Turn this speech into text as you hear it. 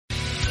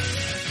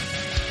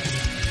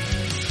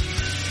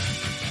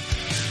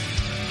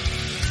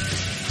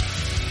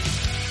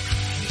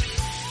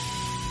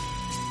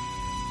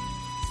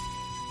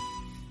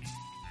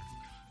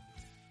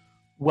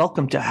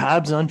Welcome to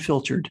Habs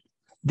Unfiltered.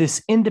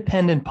 This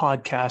independent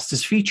podcast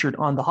is featured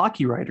on the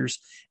Hockey Writers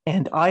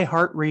and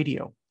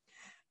iHeartRadio,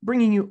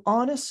 bringing you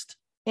honest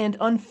and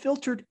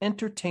unfiltered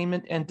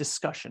entertainment and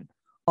discussion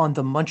on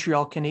the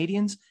Montreal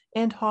Canadiens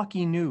and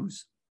hockey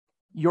news.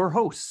 Your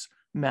hosts,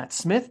 Matt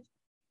Smith,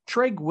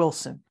 Treg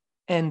Wilson,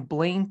 and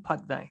Blaine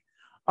Putvin,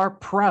 are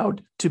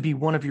proud to be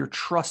one of your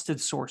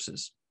trusted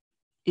sources.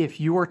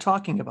 If you are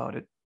talking about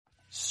it,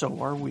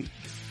 so are we.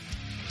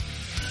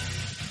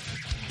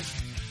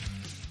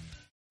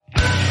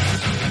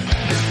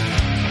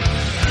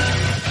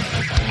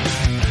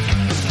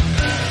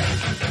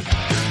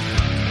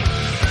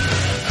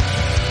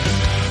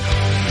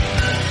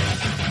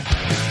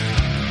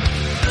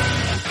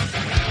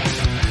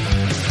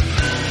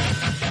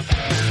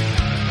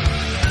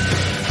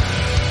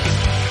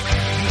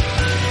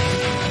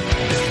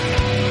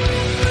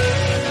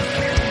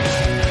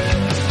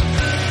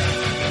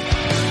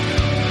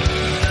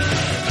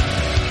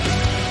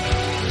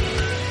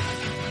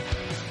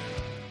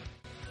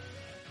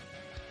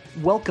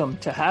 Welcome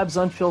to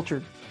Habs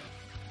Unfiltered.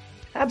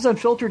 Habs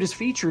Unfiltered is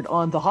featured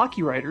on the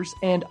Hockey Writers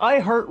and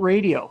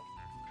iHeartRadio.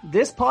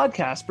 This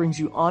podcast brings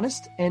you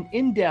honest and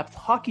in-depth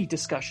hockey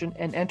discussion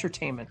and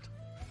entertainment.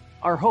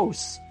 Our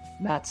hosts,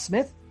 Matt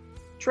Smith,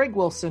 Treg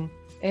Wilson,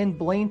 and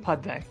Blaine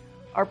Putvin,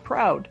 are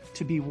proud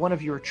to be one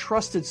of your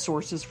trusted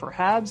sources for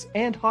Habs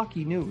and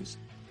hockey news.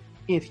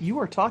 If you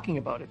are talking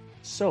about it,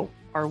 so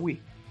are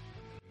we.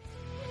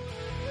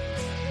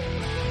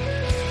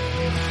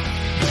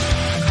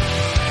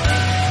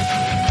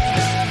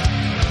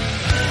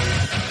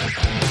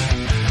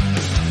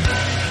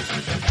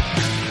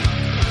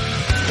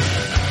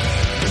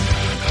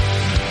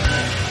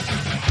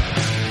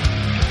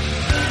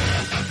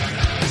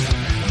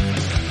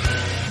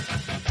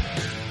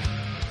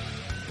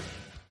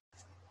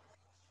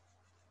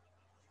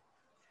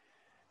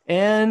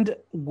 And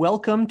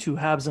welcome to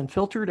Habs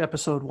Unfiltered,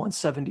 episode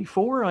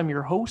 174. I'm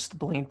your host,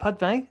 Blaine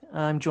Putvin.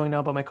 I'm joined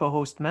now by my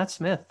co-host, Matt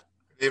Smith.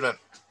 Good evening.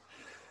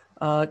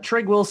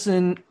 Treg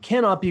Wilson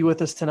cannot be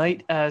with us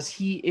tonight as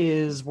he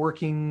is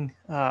working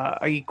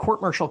a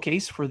court-martial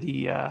case for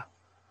the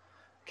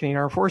Canadian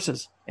Armed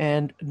Forces.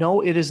 And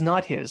no, it is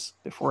not his,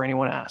 before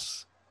anyone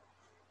asks.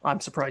 I'm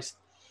surprised.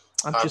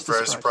 I'm just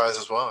very surprised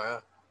as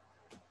well,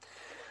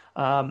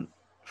 yeah.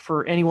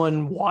 For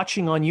anyone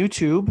watching on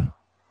YouTube,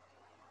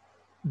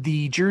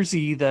 the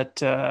jersey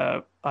that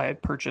I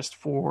had purchased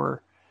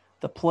for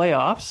the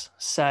playoffs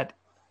sat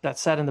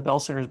in the Bell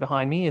Centers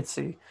behind me. It's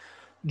a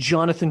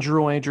Jonathan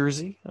Drouin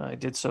jersey. I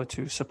did so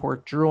to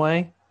support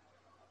Drouin,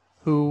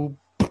 who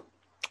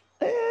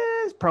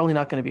is probably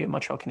not going to be a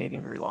Montreal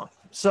Canadian very long.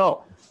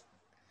 So,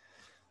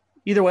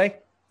 either way,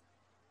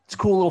 it's a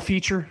cool little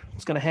feature.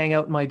 It's going to hang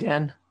out in my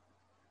den.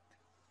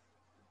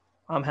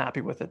 I'm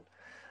happy with it.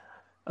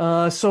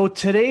 So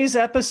today's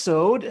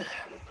episode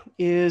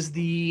is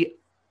the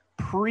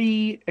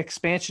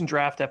pre-expansion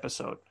draft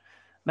episode.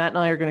 Matt and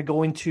I are going to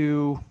go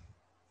into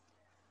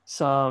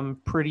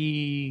some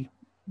pretty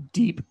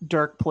deep,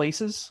 dark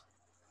places.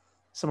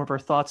 Some of our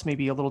thoughts may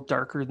be a little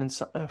darker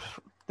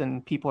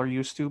than people are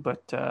used to,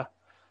 but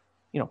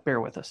bear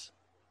with us.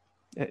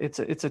 It's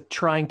a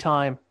trying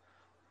time,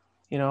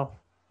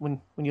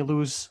 when you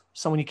lose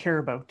someone you care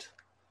about,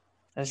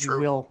 as you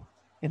will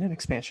in an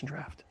expansion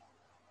draft.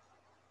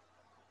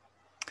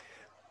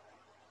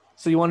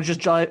 So you want to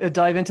just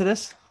dive into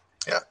this?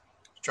 Yeah.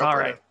 All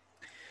right.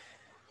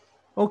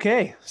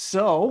 Okay,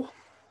 so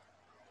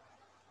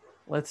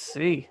let's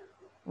see.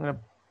 I'm going to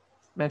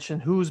mention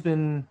who's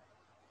been.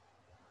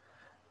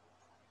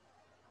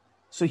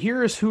 So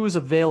here is who is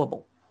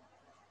available: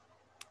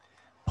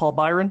 Paul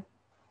Byron,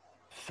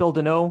 Phil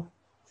Deneau,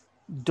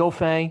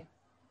 Dauphin,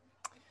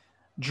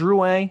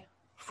 Drouin,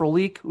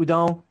 Frolic,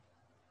 Hudon.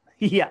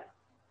 Yeah,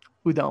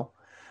 Hudon.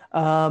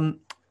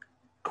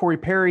 Corey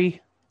Perry,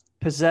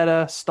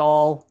 Pizzetta,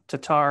 Stahl,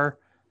 Tatar,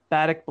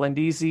 Baddock,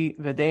 Blandisi,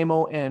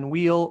 Vedemo, and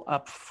Wheel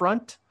up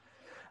front.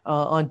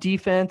 On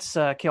defense,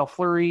 Cale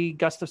Fleury,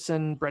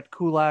 Gustafson, Brett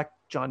Kulak,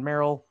 John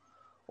Merrill,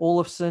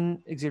 Olofsson,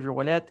 Xavier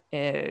Ouellet,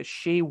 and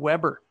Shea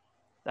Weber.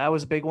 That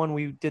was a big one.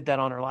 We did that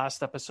on our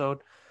last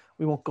episode.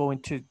 We won't go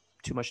into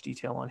too much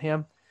detail on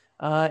him.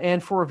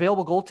 And for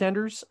available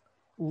goaltenders,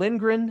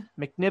 Lindgren,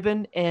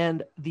 McNiven,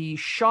 and the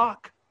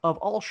shock of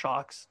all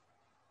shocks,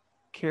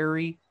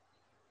 Carey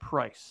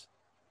Price.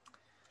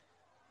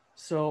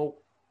 So,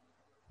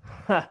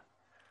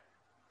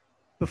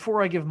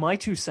 before I give my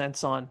 2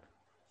 cents on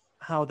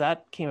how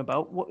that came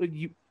about, do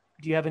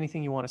you have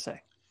anything you want to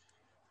say?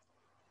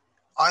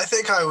 I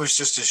think I was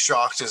just as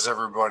shocked as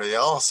everybody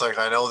else. Like,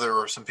 I know there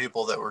were some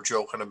people that were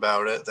joking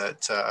about it,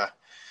 that,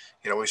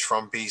 he's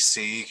from BC,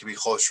 he could be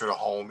closer to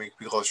home, he could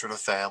be closer to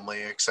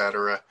family,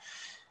 etc.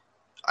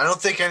 I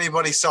don't think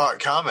anybody saw it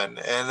coming.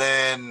 And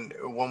then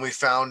when we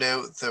found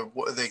out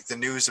the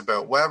news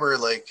about Weber,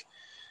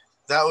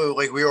 that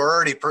was we were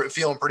already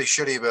feeling pretty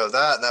shitty about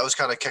that. And that was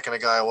kind of kicking a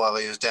guy while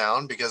he was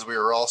down, because we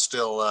were all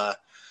still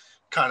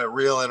kind of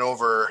reeling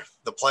over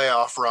the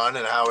playoff run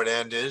and how it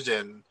ended.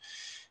 And,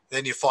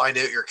 Then you find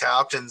out your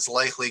captain's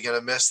likely going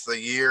to miss the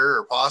year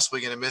or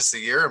possibly going to miss the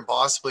year and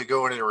possibly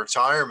going into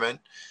retirement.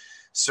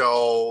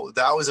 So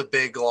that was a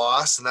big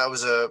loss, and that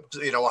was a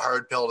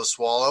hard pill to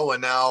swallow.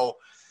 And now,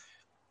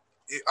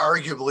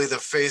 arguably, the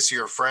face of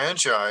your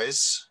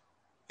franchise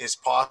is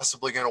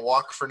possibly going to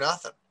walk for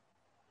nothing.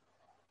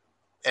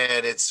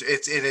 And it's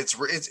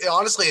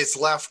honestly, it's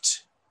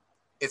left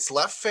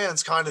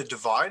fans kind of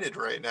divided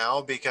right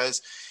now,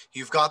 because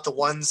you've got the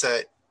ones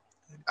that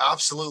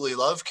absolutely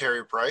love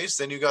Carey Price,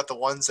 then you got the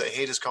ones that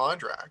hate his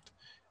contract,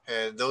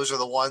 and those are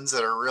the ones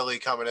that are really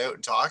coming out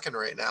and talking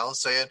right now,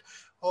 saying,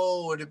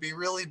 "Oh, would it be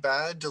really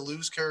bad to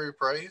lose Carey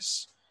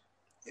Price?"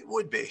 It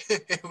would be.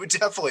 It would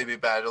definitely be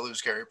bad to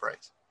lose Carey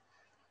Price.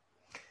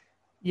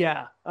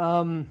 Yeah.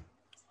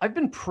 I've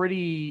been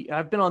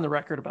on the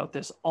record about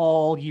this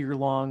all year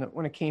long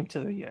when it came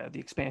to the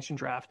expansion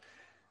draft.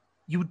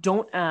 You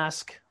don't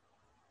ask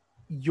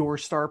your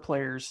star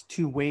players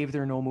to waive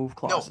their no move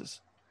clauses.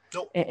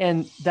 No.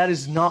 And that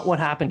is not what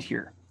happened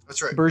here.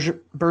 That's right.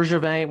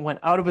 Bergevin went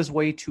out of his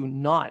way to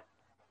not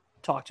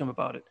talk to him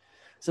about it.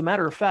 As a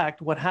matter of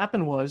fact, what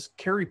happened was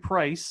Carey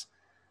Price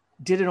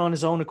did it on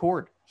his own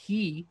accord.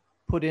 He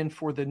put in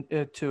for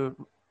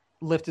to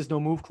lift his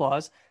no move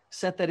clause,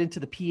 sent that into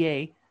the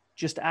PA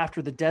just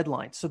after the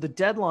deadline. So the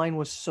deadline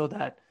was so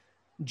that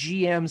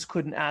GMs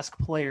couldn't ask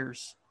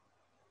players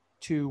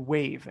to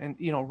waive, and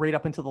right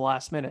up until the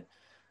last minute.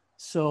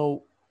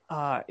 So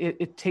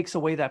it takes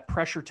away that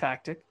pressure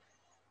tactic.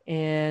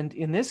 And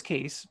in this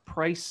case,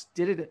 Price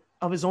did it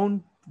of his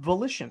own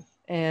volition.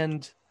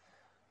 And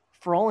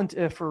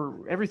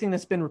for everything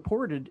that's been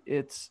reported,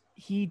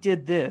 he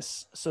did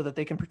this so that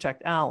they can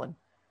protect Allen,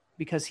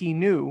 because he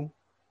knew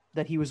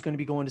that he was going to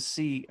be going to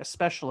see a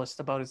specialist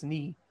about his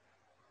knee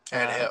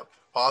and hip,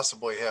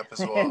 possibly hip as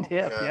well. And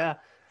hip, yeah.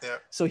 Yeah.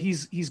 So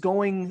he's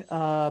going.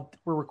 We're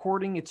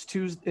recording. It's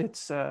Tuesday.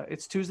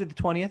 It's Tuesday the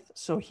 20th.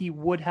 So he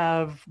would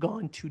have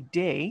gone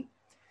today.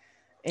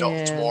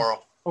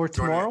 Tomorrow. Or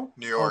tomorrow?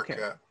 New York. Okay.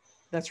 Yeah.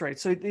 That's right.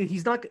 So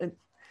he's not.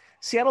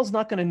 Seattle's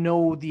not going to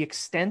know the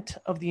extent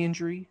of the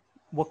injury,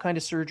 what kind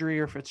of surgery,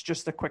 or if it's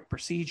just a quick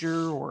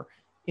procedure or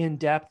in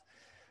depth.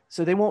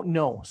 So they won't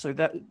know. So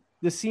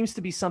this seems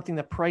to be something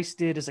that Price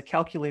did as a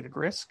calculated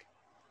risk.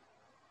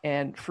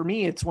 And for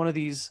me, it's one of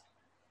these.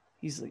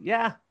 He's like,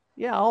 yeah,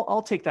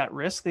 I'll take that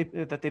risk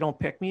that they don't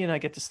pick me and I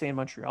get to stay in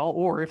Montreal.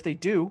 Or if they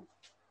do,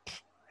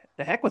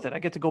 the heck with it. I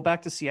get to go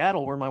back to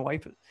Seattle, where my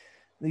wife,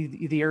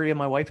 the area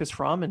my wife is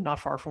from, and not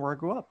far from where I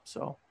grew up.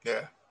 So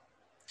yeah,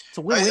 it's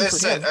a win-win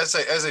for him. As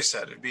I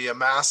said, it'd be a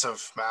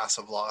massive,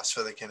 massive loss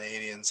for the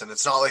Canadians, and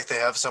it's not like they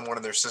have someone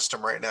in their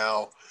system right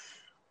now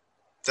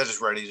that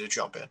is ready to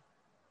jump in.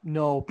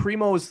 No,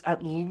 Primo's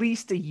at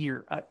least a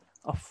year, a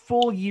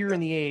full year in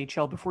the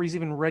AHL before he's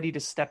even ready to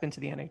step into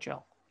the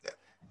NHL.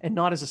 And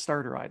not as a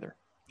starter either.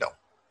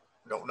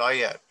 No, not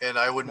yet. And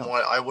I wouldn't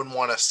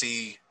want to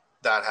see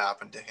that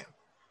happen to him.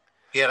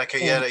 He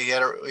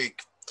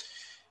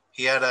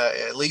had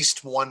at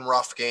least one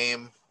rough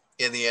game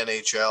in the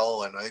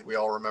NHL, and I think we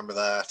all remember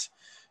that.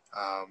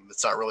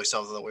 It's not really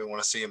something that we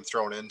want to see him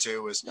thrown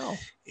into.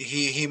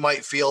 He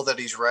might feel that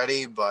he's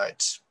ready,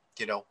 but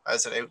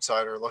as an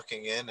outsider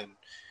looking in and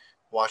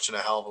watching a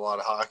hell of a lot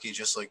of hockey,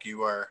 just like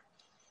you are,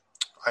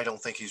 I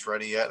don't think he's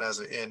ready yet.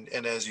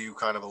 And as you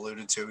kind of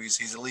alluded to,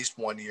 he's at least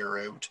 1 year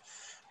out.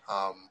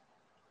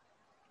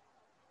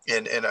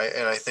 And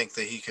I think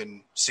that he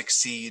can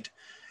succeed.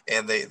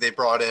 And they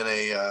brought in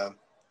a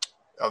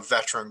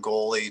veteran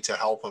goalie to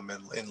help him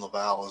in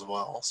Laval as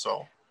well.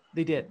 So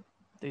they did.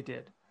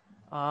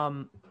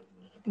 Now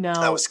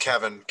that was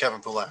Kevin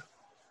Poulin.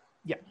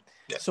 Yeah.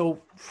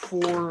 So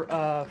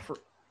for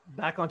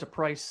back onto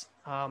Price,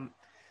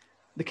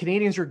 the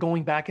Canadians are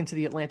going back into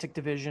the Atlantic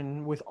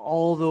Division with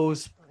all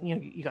those,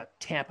 you got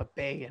Tampa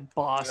Bay and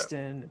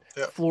Boston.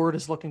 Yeah.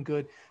 Florida's looking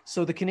good.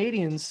 So the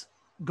Canadians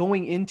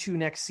going into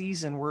next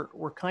season,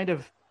 we're kind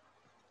of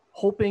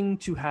hoping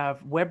to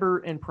have Weber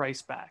and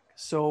Price back.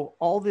 So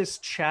all this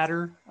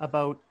chatter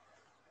about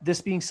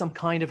this being some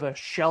kind of a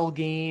shell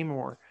game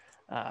or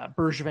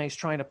Bergevin's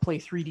trying to play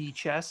 3D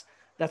chess,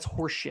 that's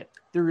horseshit.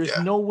 There is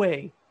no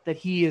way that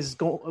he is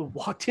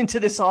walked into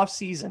this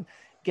offseason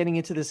getting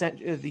into this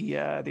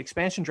the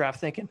expansion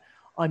draft thinking,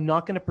 I'm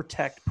not going to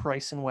protect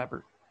Price and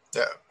Weber.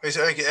 Yeah.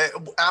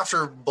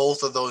 After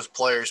both of those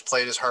players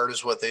played as hard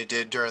as what they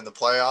did during the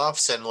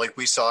playoffs, and like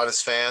we saw it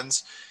as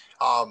fans,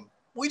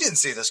 we didn't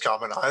see this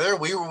coming either.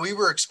 We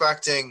were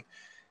expecting,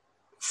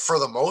 for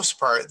the most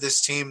part, this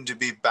team to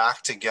be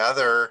back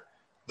together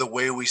the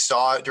way we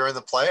saw it during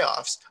the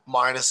playoffs,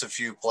 minus a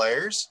few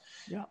players.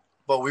 Yeah.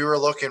 But we were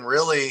looking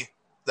really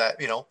that,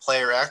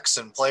 player X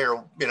and player,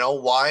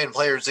 Y and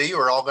player Z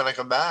were all going to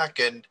come back.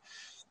 And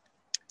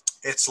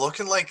it's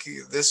looking like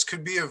this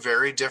could be a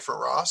very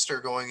different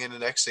roster going into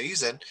next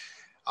season.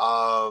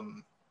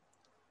 And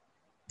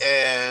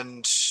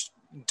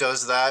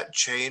does that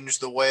change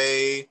the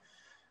way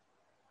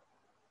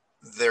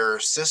their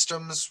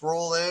systems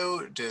roll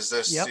out? Does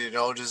this,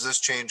 does this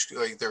change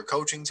like their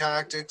coaching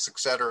tactics, et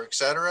cetera, et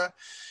cetera?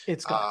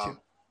 It's got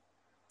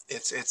to.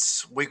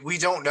 we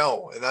don't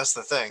know, and that's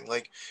the thing.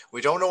 Like,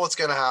 we don't know what's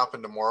going to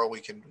happen tomorrow. We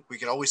can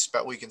always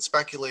we can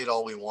speculate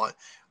all we want.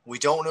 We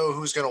don't know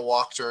who's going to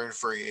walk during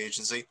free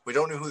agency. We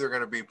don't know who they're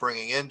going to be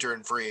bringing in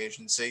during free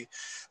agency.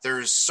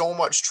 There's so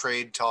much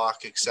trade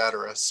talk,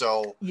 etc.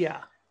 So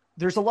yeah,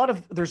 there's a lot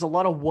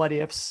of what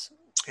ifs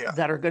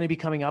that are going to be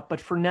coming up.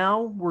 But for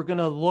now, we're going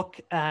to look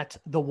at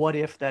the what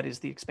if that is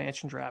the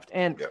expansion draft.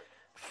 And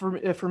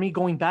for me,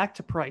 going back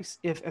to Price,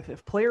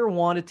 if player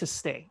wanted to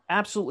stay,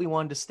 absolutely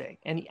wanted to stay,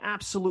 and he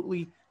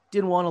absolutely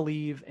didn't want to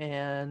leave,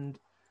 and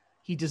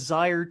he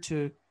desired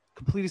to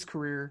complete his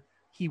career,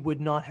 he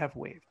would not have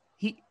waived.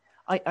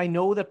 I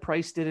know that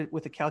Price did it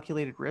with a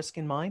calculated risk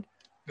in mind,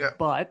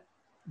 but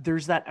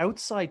there's that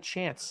outside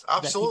chance.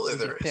 Absolutely,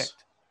 there is,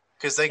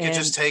 because they could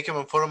just take him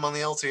and put him on the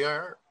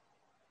LTIR.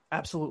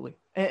 Absolutely,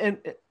 and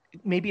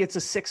maybe it's a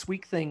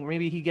 6-week thing.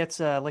 Maybe he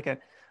gets like a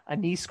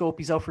knee scope.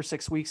 He's out for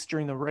 6 weeks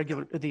during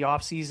the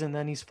off season,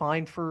 then he's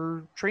fine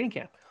for training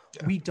camp.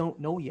 Yeah. We don't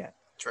know yet.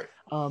 That's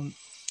right.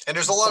 And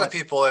there's a lot of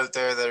people out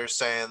there that are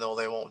saying, "Oh,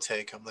 they won't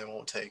take him. They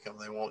won't take him.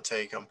 They won't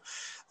take him.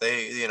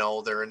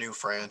 They're a new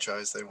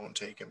franchise. They won't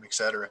take him,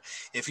 etc."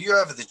 If you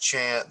have the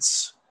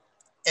chance,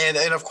 and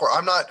of course,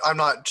 I'm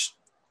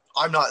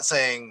not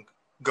saying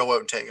go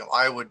out and take him.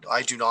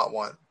 I do not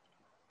want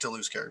to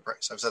lose Carey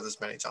Price. I've said this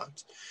many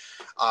times.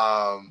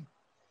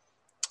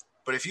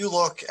 But if you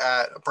look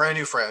at a brand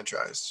new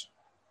franchise,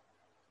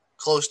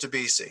 close to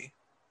BC,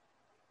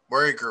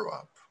 where he grew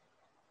up,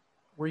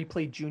 where he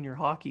played junior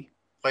hockey.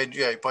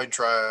 He played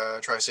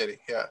Tri-City,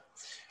 yeah.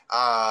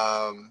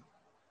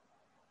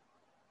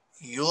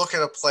 You look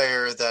at a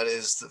player that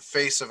is the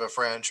face of a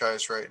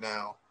franchise right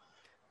now,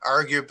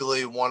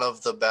 arguably one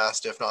of the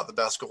best, if not the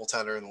best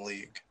goaltender in the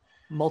league.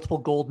 Multiple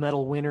gold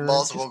medal winner.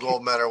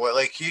 Gold medal.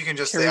 Like, you can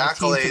just, the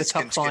accolades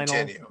can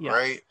continue,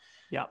 right?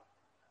 Yeah.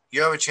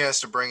 You have a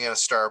chance to bring in a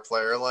star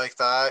player like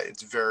that.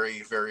 It's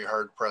very, very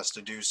hard pressed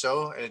to do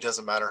so. And it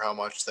doesn't matter how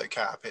much the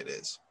cap hit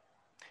is.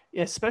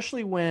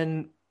 Especially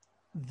when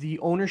the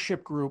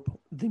ownership group,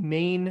 the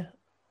main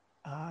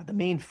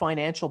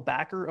financial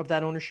backer of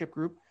that ownership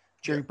group,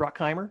 Jerry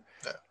Bruckheimer,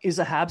 is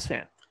a Habs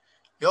fan.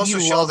 He also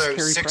shelled out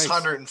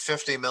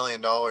 $650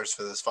 million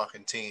for this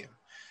fucking team.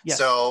 Yes.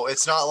 So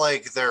it's not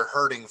like they're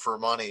hurting for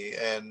money,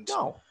 and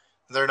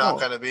they're not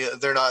going to be.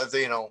 They're not.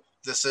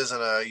 This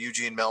isn't a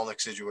Eugene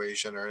Melnyk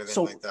situation or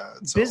anything like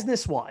that. So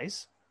business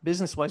wise,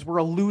 we're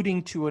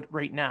alluding to it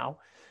right now.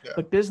 Yeah.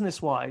 But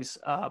business wise,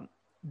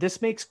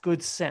 this makes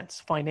good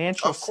sense.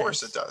 Financial sense. Of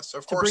course it does.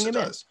 Of course it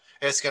does.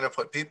 It's going to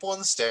put people in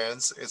the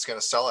stands. It's going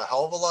to sell a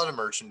hell of a lot of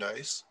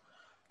merchandise.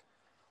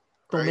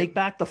 They'll make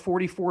back the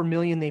 $44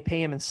 million they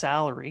pay him in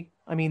salary.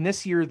 I mean,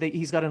 this year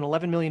he's got an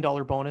 $11 million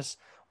bonus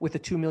with a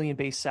 $2 million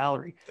base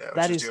salary. Yeah,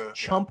 that is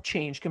chump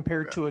change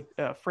compared to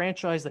a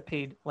franchise that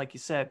paid, like you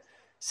said,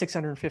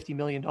 $650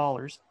 million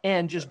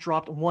and just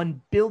dropped $1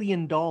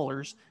 billion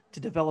to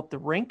develop the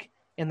rink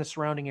and the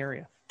surrounding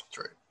area. That's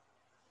right.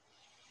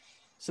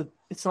 So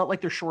it's not like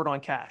they're short on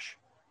cash.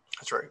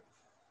 That's right.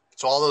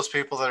 So all those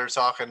people that are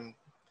talking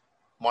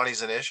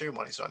money's an issue,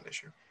 money's not an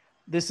issue.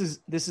 This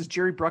is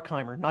Jerry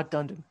Bruckheimer, not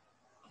Dundon.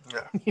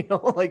 Yeah.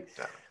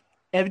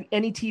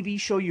 Any TV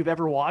show you've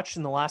ever watched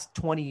in the last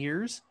 20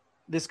 years,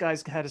 this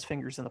guy's had his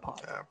fingers in the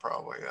pot. Yeah,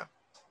 probably, yeah.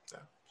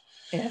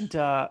 And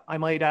I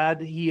might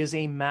add, he is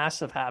a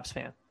massive Habs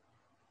fan.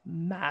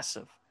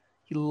 Massive.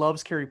 He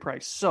loves Carey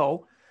Price.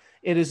 So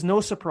it is no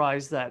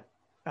surprise that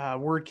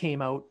word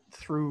came out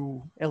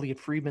through Elliot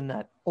Friedman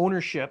that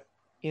ownership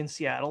in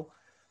Seattle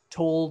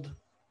told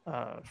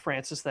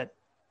Francis that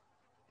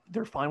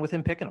they're fine with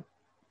him picking him.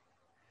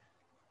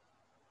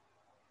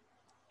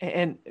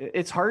 And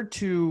it's hard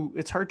to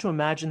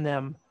imagine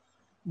them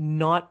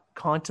not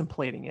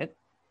contemplating it.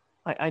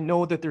 I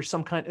know that there's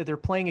they're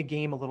playing a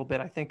game a little bit.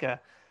 I think a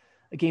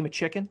game of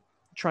chicken,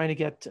 trying to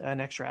get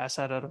an extra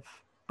asset out of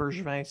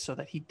Bergevin so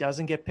that he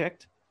doesn't get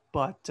picked.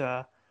 But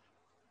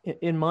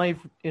in my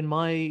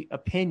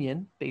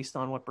opinion, based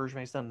on what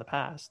Bergevin's done in the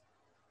past,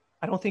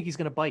 I don't think he's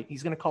going to bite.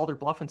 He's going to call their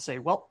bluff and say,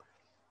 well,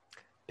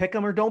 pick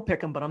him or don't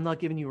pick him, but I'm not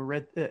giving you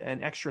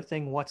an extra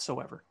thing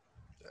whatsoever.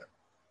 Yeah.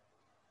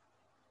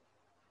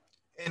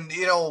 And,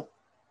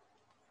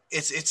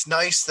 it's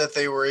nice that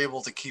they were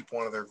able to keep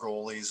one of their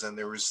goalies, and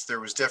there was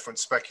different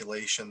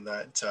speculation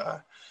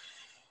that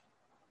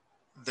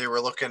they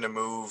were looking to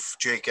move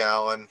Jake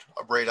Allen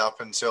right up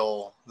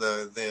until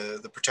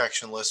the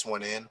protection list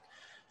went in.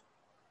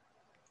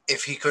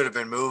 If he could have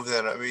been moved,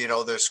 then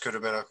this could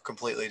have been a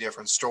completely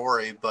different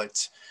story.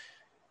 But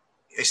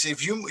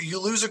if you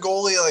lose a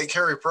goalie like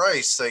Carey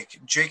Price, like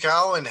Jake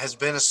Allen has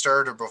been a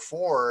starter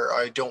before,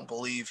 I don't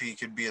believe he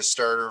could be a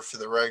starter for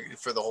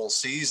the whole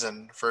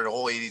season, for the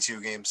whole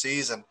 82 game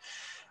season.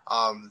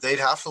 They'd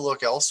have to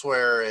look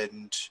elsewhere,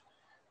 and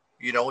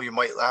you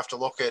might have to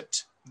look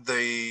at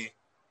the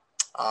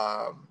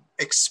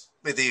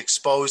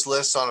exposed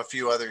list on a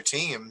few other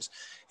teams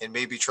and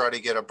maybe try to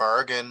get a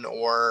bargain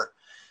or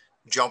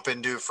jump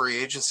into free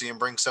agency and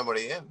bring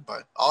somebody in.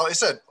 But like I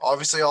said,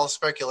 obviously all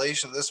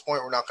speculation at this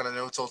point. We're not going to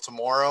know until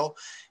tomorrow.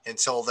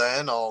 Until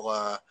then,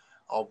 I'll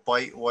I'll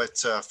bite what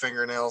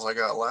fingernails I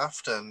got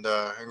left and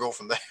go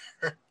from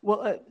there.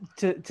 Well,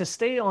 to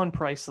stay on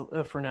Price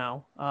for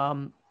now,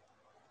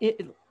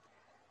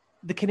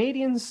 the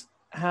Canadians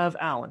have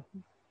Allen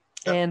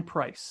Yep. and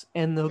Price,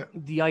 and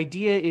the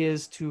idea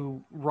is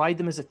to ride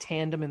them as a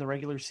tandem in the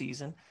regular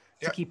season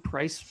to Yep. keep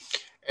Price.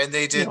 And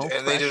they did,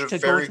 they did a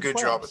very good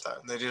job at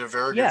that. They did a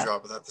very good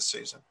job at that this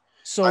season.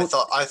 So I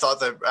thought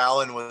that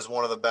Allen was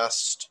one of the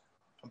best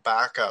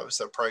backups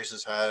that Price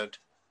has had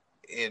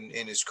in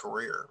his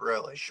career,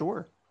 really.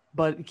 Sure,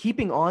 but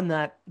keeping on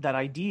that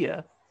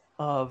idea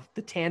of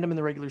the tandem in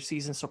the regular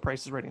season, so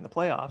Price is ready in the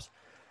playoffs.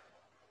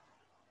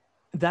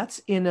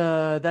 That's in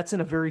a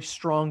very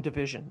strong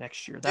division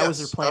next year. That was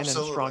their plan in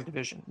a strong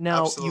division.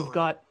 Now you've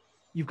got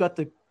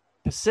the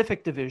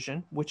Pacific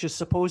Division, which is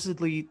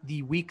supposedly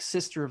the weak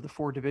sister of the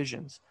four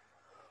divisions.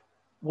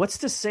 What's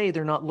to say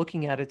they're not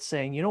looking at it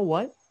saying, you know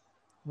what?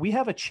 We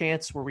have a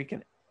chance where we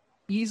can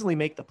easily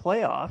make the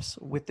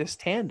playoffs with this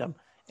tandem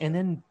and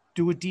then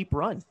do a deep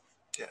run.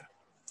 Yeah.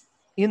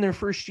 In their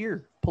first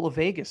year, pull a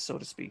Vegas, so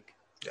to speak.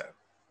 Yeah.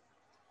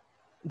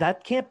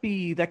 That can't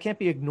be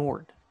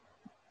ignored.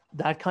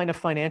 That kind of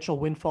financial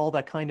windfall,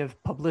 that kind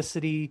of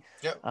publicity.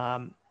 Yep.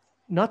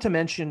 Not to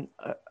mention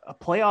a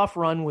playoff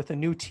run with a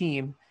new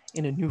team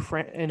in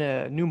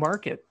a new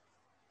market.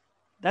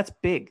 That's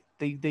big.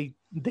 They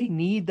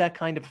need that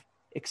kind of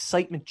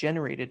excitement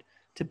generated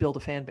to build a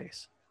fan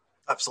base.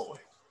 Absolutely.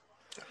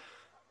 Yeah.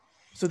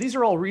 So these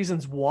are all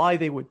reasons why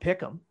they would pick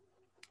them.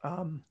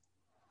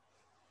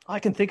 I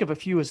can think of a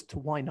few as to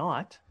why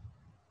not.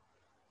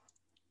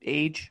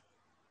 Age.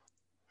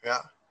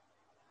 Yeah.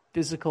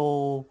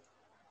 Physical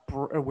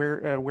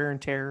wear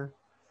and tear.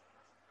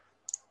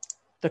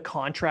 The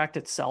contract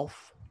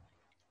itself.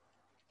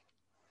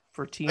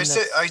 For a team,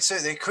 I'd say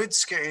they could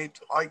scare.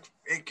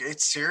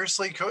 It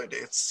seriously could.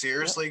 It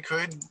seriously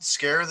could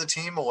scare the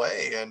team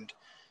away, and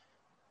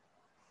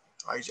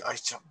I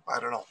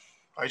don't know.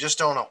 I just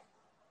don't know.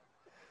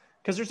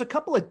 Because there's a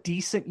couple of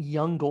decent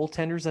young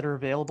goaltenders that are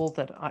available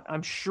that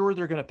I'm sure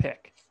they're going to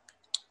pick.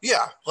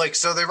 Yeah,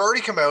 so they've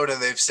already come out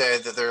and they've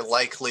said that they're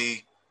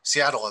likely.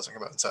 Seattle hasn't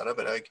come out and said it,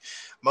 but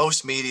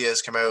most media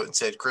has come out and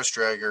said Chris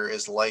Drager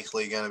is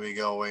likely going to be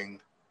going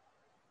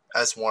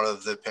as one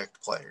of the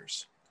picked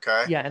players.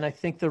 Okay. Yeah, and I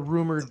think the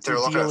rumored they're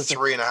looking deal at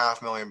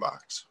 $3.5 million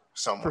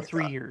for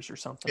 3 years or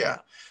something. Yeah.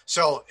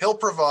 So he'll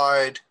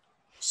provide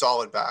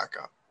solid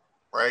backup,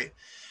 right?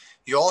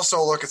 You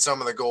also look at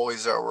some of the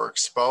goalies that were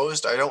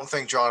exposed. I don't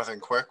think Jonathan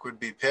Quick would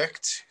be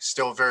picked.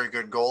 Still a very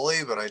good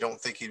goalie, but I don't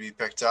think he'd be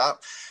picked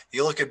up.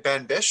 You look at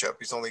Ben Bishop.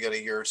 He's only got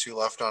a year or two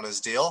left on his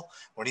deal.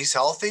 When he's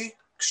healthy,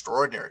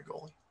 extraordinary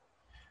goalie.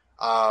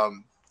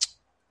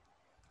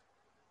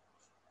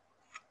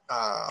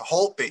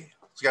 Holtby.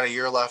 He's got a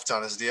year left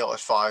on his deal at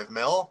 $5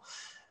 million.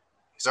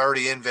 He's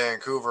already in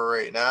Vancouver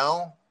right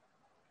now.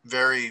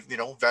 Very,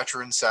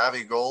 veteran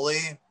savvy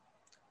goalie.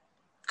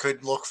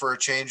 Could look for a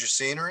change of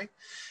scenery.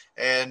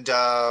 And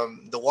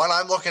the one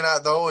I'm looking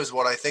at though is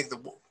what I think the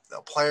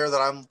player that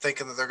I'm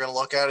thinking that they're going to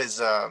look at is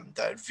that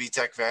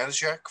Vitek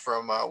Vanacek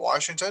from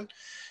Washington.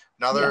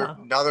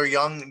 Another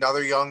young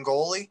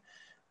goalie.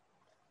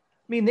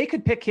 I mean, they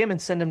could pick him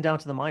and send him down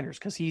to the minors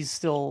because he's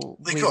still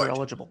waiver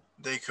eligible.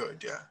 They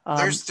could, yeah.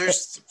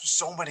 There's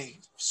so many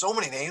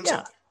names.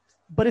 Yeah,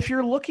 but if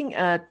you're looking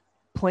at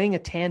playing a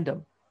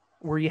tandem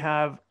where you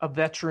have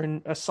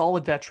a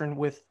solid veteran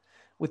with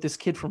this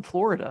kid from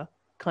Florida,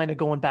 kind of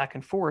going back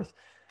and forth,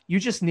 you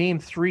just name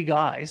 3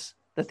 guys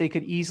that they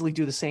could easily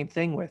do the same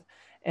thing with,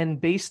 and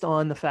based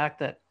on the fact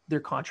that their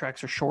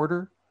contracts are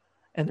shorter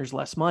and there's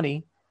less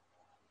money,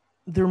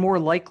 they're more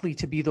likely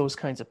to be those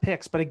kinds of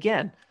picks. But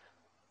again,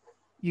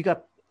 you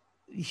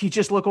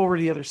just look over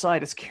to the other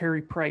side. It's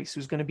Carey Price,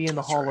 who's going to be in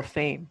the Hall of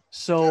Fame.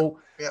 So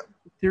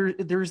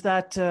there is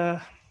that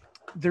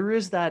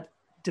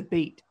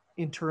debate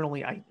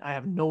internally. I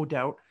have no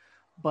doubt,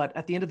 but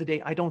at the end of the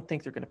day, I don't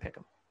think they're going to pick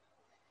him.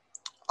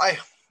 I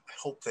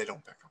hope they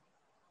don't pick him.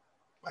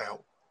 I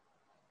hope.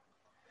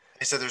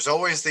 I said there's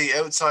always the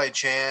outside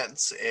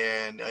chance,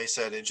 and I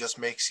said it just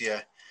makes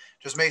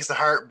the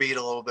heart beat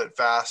a little bit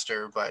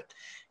faster, but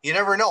you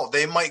never know.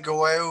 They might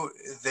go out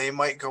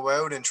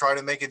and try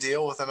to make a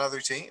deal with another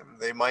team.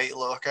 They might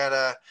look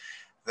at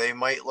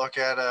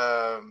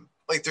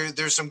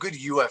there's some good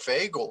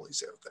UFA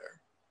goalies out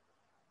there,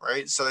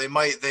 right? So they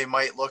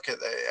might look at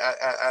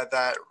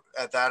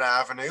that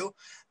avenue.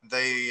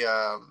 They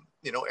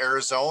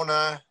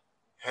Arizona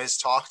has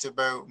talked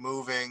about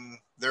moving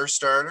their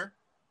starter.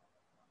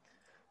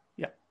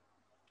 Yeah.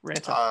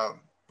 Ranta.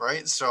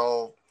 Right.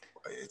 So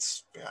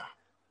it's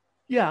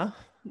Yeah.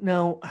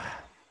 No.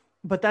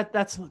 But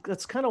that's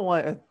kind of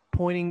why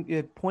pointing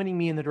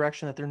me in the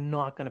direction that they're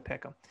not going to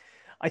pick him.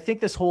 I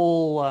think this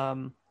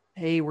whole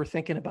hey, we're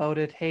thinking about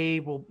it. Hey,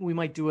 well, we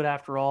might do it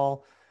after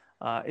all,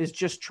 is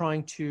just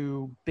trying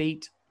to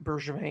bait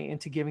Bergevin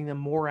into giving them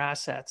more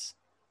assets,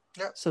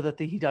 so that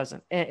he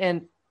doesn't.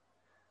 And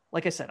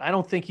like I said, I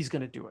don't think he's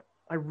going to do it.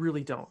 I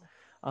really don't.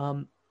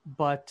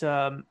 But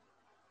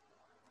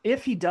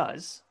if he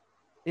does,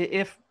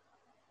 if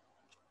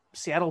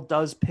Seattle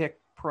does pick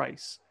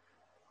price.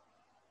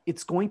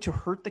 It's going to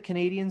hurt the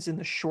Canadiens in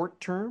the short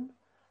term,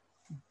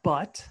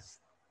 but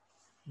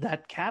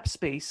that cap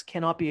space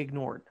cannot be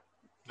ignored.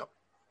 No.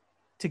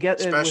 To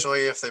get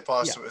especially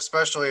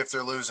especially if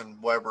they're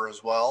losing Weber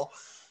as well.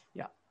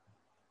 Yeah.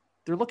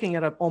 They're looking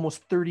at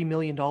almost $30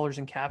 million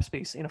in cap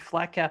space in a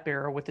flat cap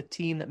era with a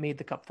team that made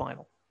the Cup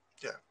final.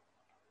 Yeah.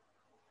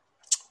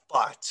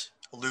 But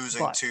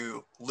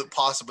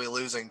possibly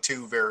losing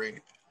two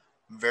very,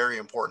 very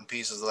important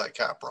pieces of that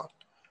cap run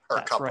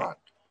or cup run.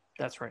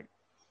 That's right.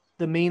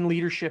 The main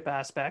leadership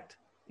aspect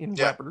in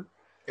Weber,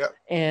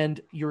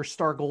 and your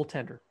star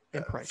goaltender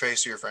in Price.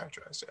 Face of your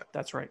franchise. Yeah,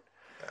 that's right.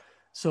 Yeah.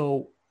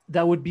 So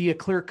that would be a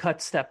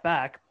clear-cut step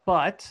back,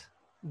 but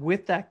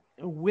with that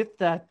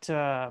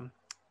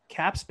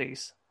cap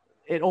space,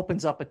 it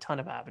opens up a ton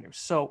of avenues.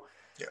 So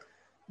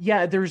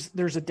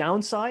there's a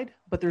downside,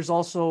 but there's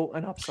also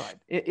an upside.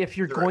 If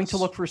you're going to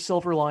look for a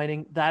silver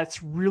lining,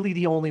 that's really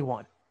the only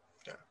one.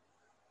 Yeah.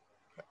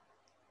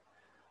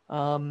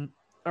 All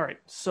right.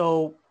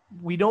 So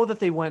we know that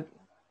they went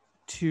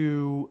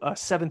to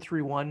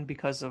 7-3-1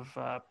 because of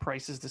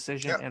Price's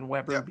decision and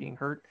Weber being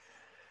hurt.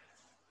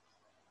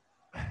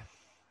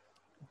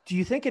 Do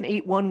you think an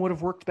 8-1 would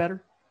have worked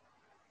better?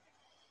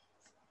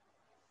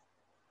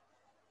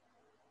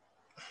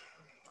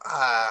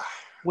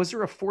 Was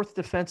there a fourth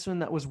defenseman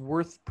that was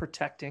worth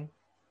protecting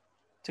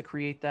to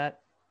create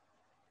that?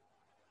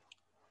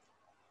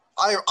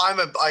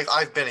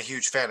 I've been a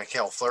huge fan of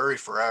Cale Fleury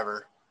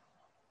forever.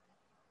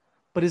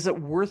 But is it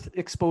worth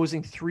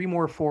exposing three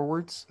more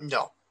forwards?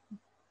 No.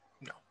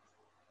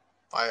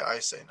 I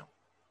say no.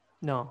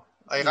 No.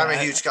 I'm a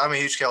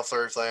huge Cale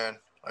Fleury fan,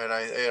 and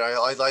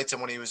I liked him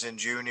when he was in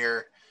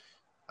junior.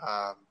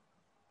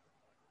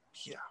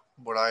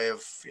 Would I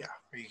have? Yeah,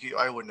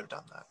 I wouldn't have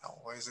done that. No,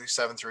 I think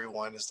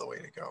 7-3-1 is the way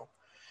to go.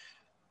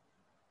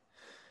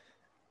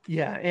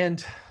 Yeah,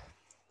 and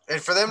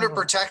for them to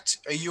protect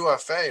a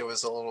UFA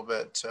was a little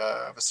bit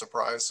of a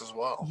surprise as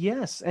well.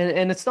 Yes,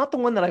 and it's not the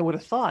one that I would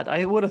have thought.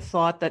 I would have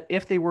thought that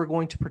if they were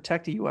going to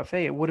protect a UFA,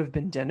 it would have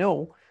been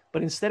Deneau,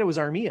 but instead it was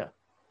Armia.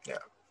 Yeah,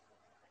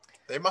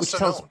 they must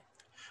have known.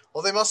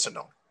 Well, they must have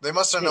known. They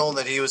must have known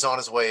that he was on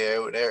his way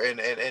out,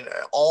 and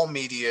all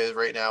media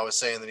right now is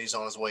saying that he's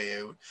on his way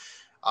out.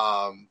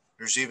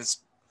 There's even,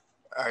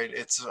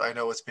 I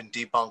know it's been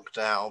debunked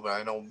now, but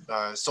I know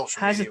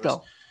social media. Has it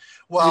though?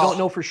 Well, we don't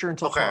know for sure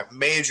until tomorrow.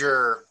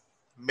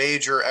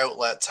 Major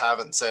outlets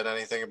haven't said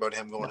anything about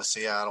him going to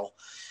Seattle.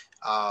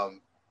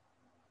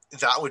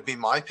 That would be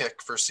my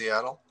pick for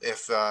Seattle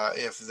if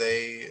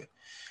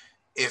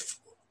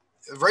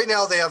right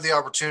now they have the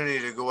opportunity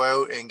to go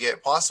out and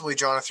get possibly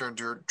Jonathan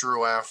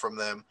Drouin from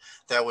them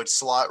that would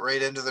slot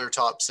right into their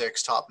top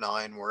 6, top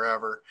 9,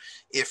 wherever,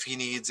 if he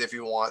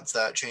wants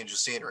that change of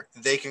scenery.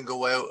 They can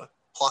go out,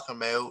 pluck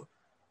him out,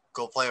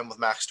 go play him with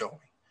Max Domi,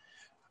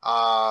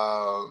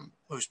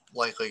 who's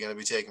likely going to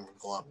be taken from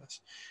Columbus.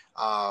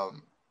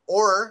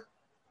 Or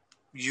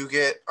you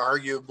get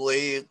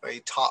arguably a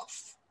top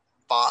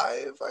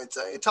 5, I'd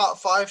say, top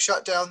 5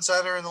 shutdown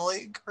center in the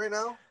league right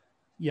now.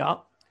 Yeah.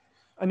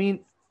 I mean,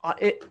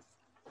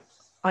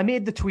 I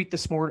made the tweet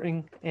this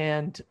morning,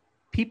 and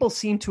people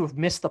seem to have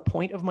missed the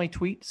point of my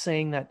tweet,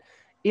 saying that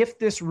if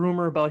this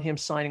rumor about him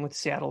signing with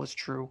Seattle is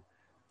true,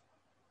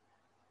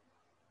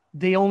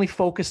 they only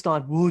focused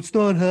on, well, it's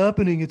not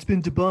happening, it's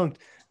been debunked.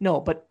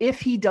 No, but if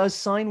he does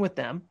sign with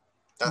them,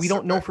 we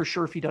don't know for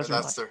sure if he does or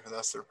not. That's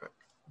their pick.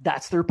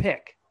 That's their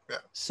pick. Yeah.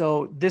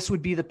 So this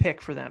would be the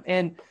pick for them.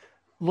 And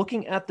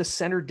looking at the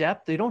center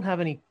depth, they don't have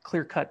any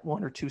clear-cut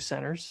 1 or 2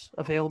 centers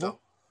available. No.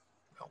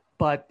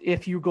 But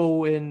if you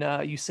go and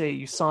you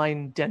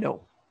sign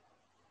Deneau,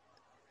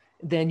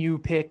 then you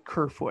pick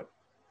Kerfoot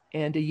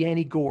and a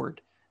Yanni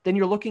Gourde, then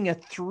you're looking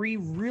at 3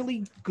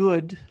 really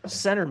good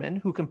centermen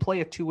who can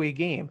play a 2-way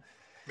game.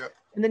 Yep.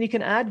 And then you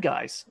can add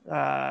guys.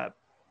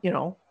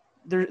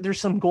 There's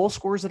some goal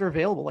scorers that are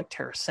available, like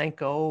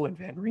Tarasenko and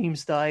Van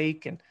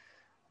Riemsdyk, and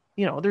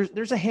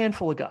there's a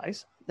handful of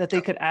guys that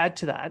they could add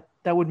to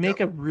that would make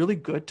a really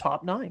good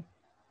top 9.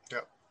 Yeah,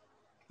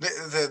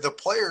 the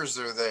players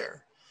are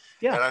there.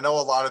 Yeah, and I know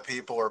a lot of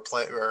people are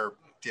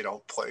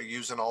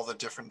using all the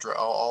different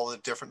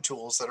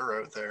tools that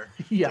are out there.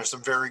 Yeah, there's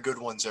some very good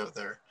ones out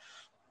there,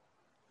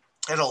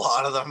 and a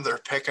lot of them they're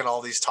picking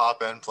all these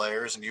top end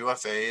players and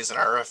UFAs and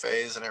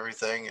RFAs and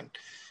everything. And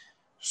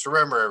just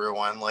remember,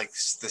 everyone, like,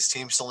 this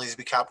team still needs to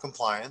be cap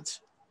compliant.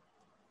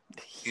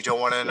 You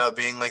don't want to end up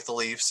being like the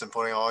Leafs and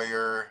putting all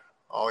your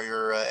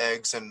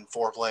eggs in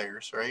 4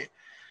 players, right?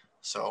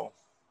 So,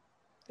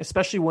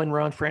 especially when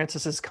Ron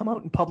Francis has come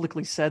out and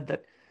publicly said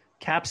that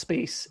cap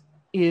space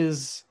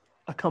is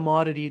a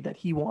commodity that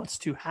he wants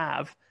to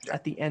have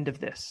at the end of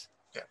this.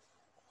 Yeah.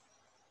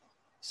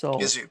 So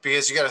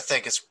because you got to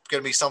think it's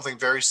going to be something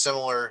very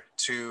similar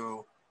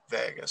to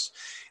Vegas,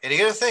 and you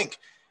got to think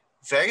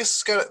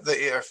Vegas has got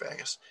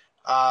Vegas.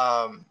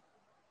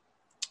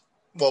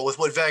 Well, with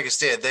what Vegas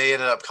did, they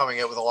ended up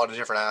coming out with a lot of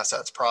different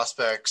assets,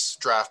 prospects,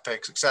 draft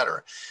picks,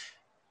 etc.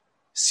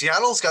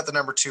 Seattle's got the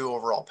number 2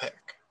 overall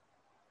pick.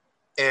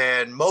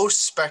 And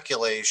most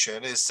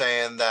speculation is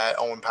saying that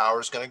Owen Power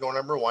is going to go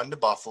number 1 to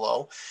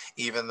Buffalo,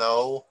 even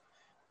though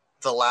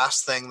the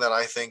last thing that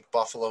I think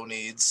Buffalo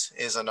needs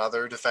is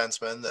another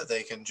defenseman that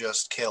they can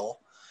just kill.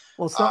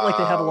 Well, it's not like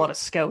they have a lot of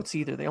scouts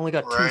either. They only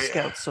got 2 right.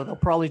 scouts, so they'll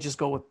probably just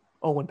go with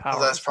Owen Power.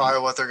 Well, that's probably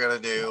what they're going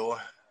to do. Yeah.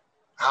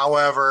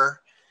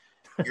 However,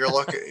 you're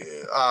looking,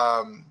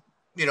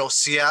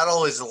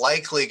 Seattle is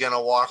likely going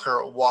to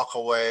walk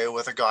away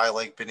with a guy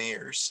like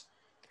Beniers,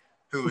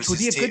 which would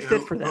be a good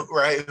fit for them,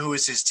 right? Who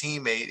is his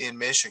teammate in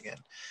Michigan?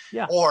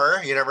 Yeah.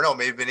 Or you never know.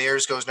 Maybe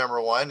Beniers goes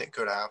number 1. It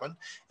could happen,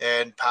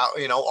 and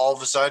all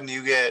of a sudden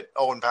you get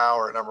Owen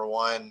Power at number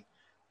 1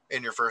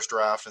 in your first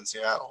draft in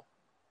Seattle.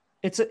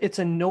 It's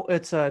a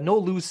no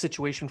lose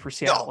situation for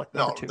Seattle.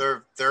 No,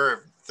 2.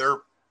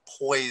 They're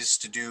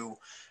poised to do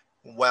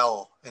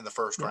well in the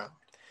first round.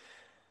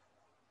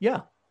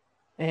 Yeah,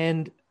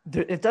 and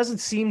it doesn't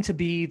seem to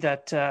be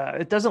that.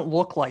 It doesn't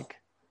look like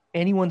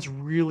anyone's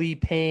really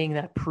paying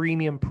that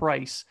premium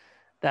price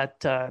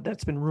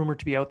that's been rumored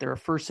to be out there, a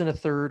first and a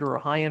third or a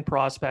high end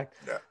prospect,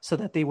 so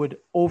that they would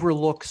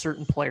overlook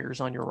certain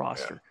players on your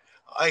roster.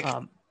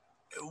 Yeah.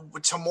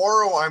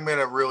 Tomorrow I'm going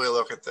to really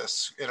look at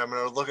this, and I'm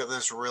going to look at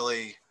this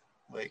really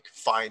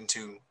fine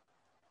tune,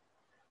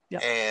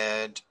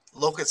 and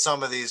look at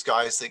some of these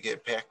guys that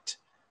get picked,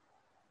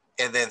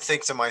 and then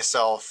think to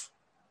myself,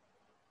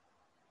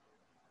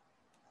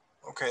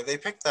 okay, they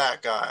picked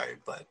that guy,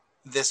 but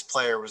this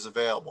player was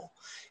available.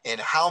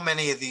 And how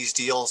many of these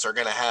deals are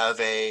going to have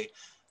a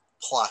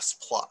plus?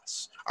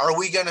 Are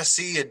we going to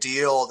see a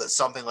deal that's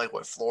something like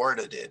what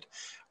Florida did,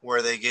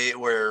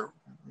 where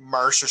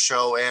Marcia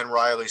Show and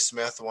Riley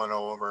Smith went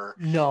over?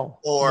 No.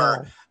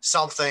 Or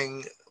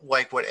something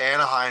like what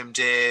Anaheim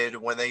did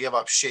when they give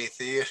up Shea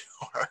Theodore,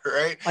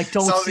 right? I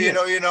don't see it.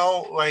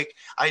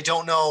 I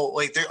don't know.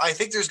 I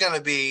think there's going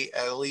to be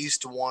at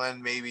least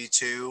 1, maybe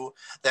 2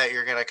 that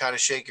you're going to kind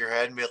of shake your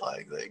head and be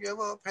like, they give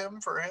up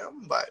him for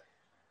him, but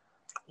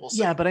we'll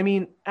see. Yeah, but I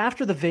mean,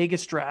 after the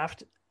Vegas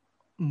draft,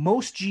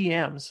 most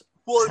GMs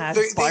had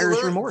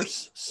buyer's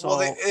remorse.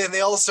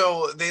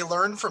 They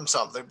learn from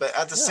something, but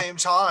at the same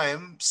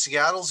time,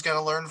 Seattle's going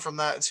to learn from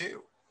that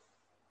too.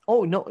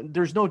 Oh no,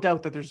 there's no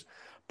doubt that there's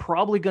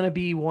probably going to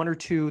be 1 or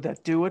 2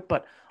 that do it,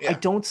 but I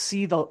don't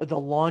see the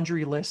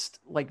laundry list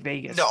like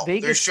Vegas. No,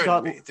 There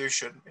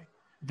shouldn't be.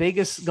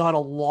 Vegas got a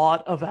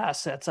lot of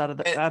assets out of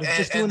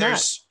just doing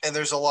that. And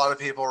there's a lot of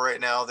people right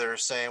now that are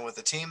saying with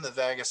the team that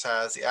Vegas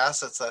has, the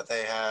assets that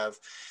they have,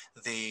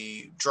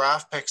 the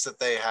draft picks that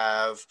they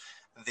have,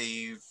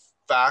 the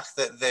fact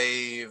that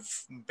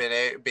they've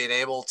been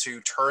able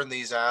to turn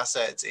these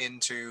assets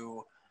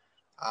into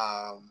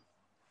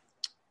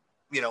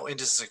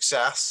into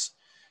success,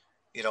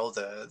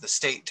 the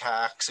state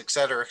tax, et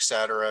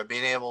cetera,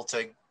 being able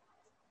to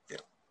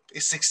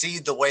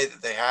succeed the way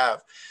that they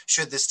have,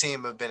 should this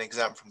team have been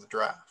exempt from the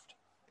draft?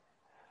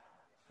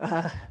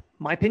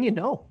 My opinion,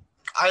 no.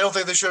 I don't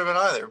think they should have been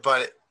either,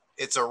 but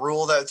it's a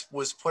rule that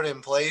was put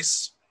in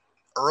place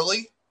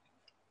early,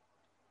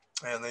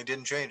 and they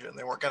didn't change it, and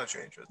they weren't going to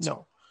change it. So.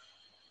 No.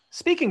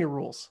 Speaking of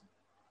rules,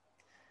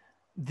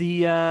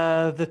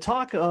 the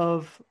talk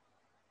of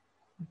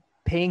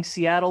paying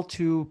Seattle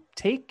to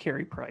take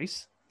Carey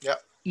Price,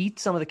 eat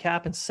some of the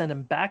cap and send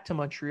him back to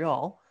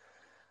Montreal,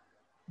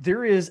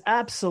 there is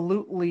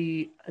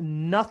absolutely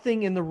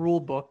nothing in the rule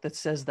book that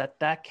says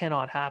that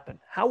cannot happen.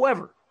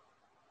 However,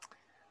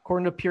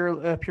 according to Pierre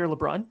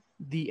LeBrun,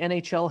 the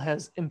NHL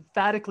has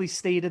emphatically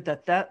stated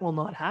that will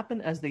not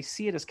happen, as they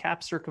see it as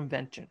cap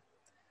circumvention.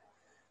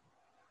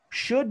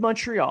 Should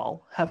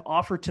Montreal have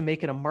offered to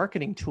make it a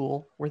marketing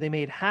tool where they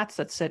made hats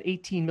that said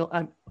 18 million,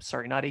 I'm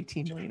sorry, not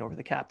 18 million over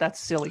the cap.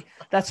 That's silly.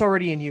 That's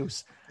already in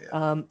use.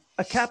 A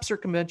cap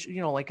circumvention,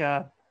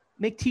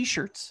 make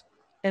t-shirts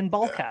and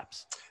ball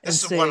caps.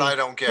 This is what I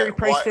don't get. Carey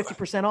Price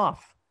 50%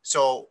 off.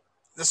 So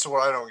this is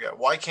what I don't get.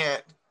 Why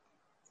can't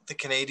the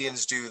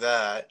Canadians do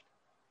that?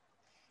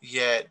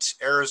 Yet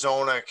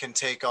Arizona can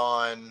take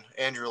on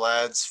Andrew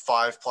Ladd's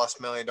 $5+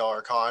 million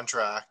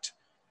contract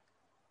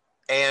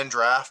and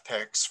draft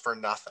picks for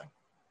nothing.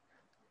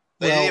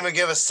 They didn't even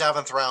give a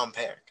 7th round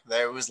pick.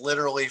 It was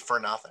literally for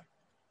nothing.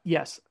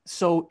 Yes.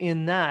 So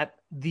in that,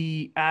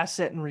 the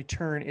asset in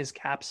return is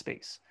cap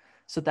space.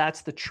 So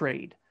that's the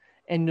trade.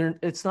 And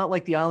it's not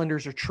like the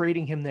Islanders are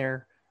trading him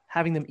there,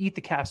 having them eat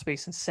the cap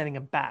space and sending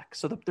him back.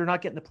 So they're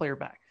not getting the player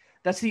back.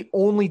 That's the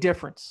only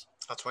difference.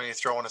 That's when you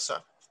throw in a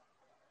 7th.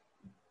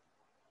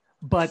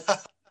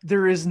 But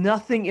there is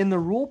nothing in the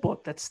rule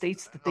book that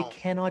states that they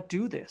cannot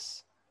do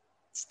this.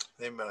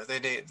 They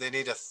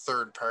need a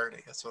third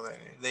party. That's what they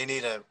need. They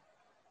need a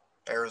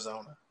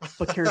Arizona.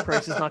 But Carey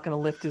Price is not going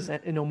to lift his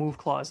no move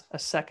clause a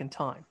second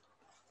time.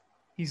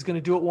 He's going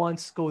to do it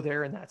once, go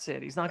there, and that's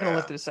it. He's not going to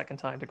lift it a second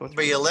time to go through.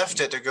 But you lift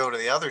it to go to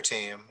the other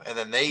team, and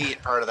then they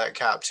eat part of that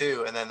cap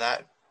too, and then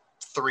that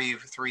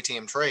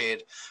three-team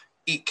trade,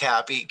 eat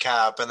cap,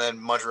 and then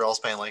Montreal's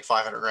paying like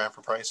 $500,000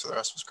 for Price, so the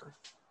rest was screwed.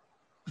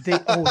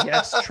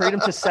 Trade him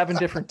to 7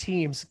 different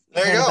teams.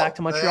 There you go. Back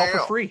to Montreal for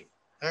free.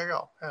 There you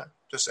go. Yeah,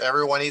 just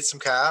everyone eats some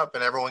cap,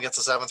 and everyone gets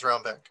a 7th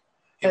round pick.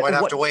 You might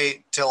have to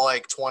wait till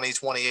like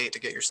 2028 to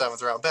get your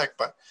 7th-round pick,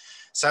 but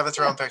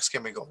 7th-round picks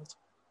can be gold.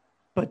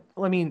 But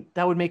I mean,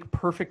 that would make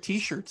perfect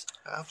T-shirts.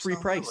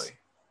 Absolutely. Free price.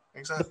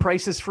 Exactly. The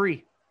price is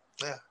free.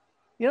 Yeah.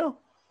 You know,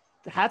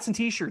 the hats and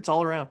T-shirts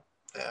all around.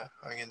 Yeah,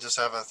 I can just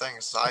have a thing.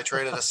 So I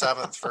traded a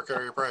 7th for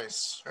Carey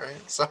Price,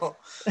 right? So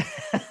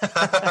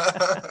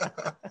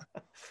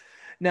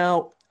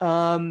now,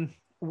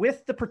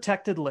 with the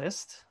protected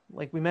list,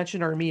 like we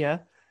mentioned,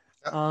 Armia,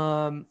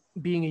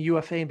 being a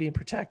UFA and being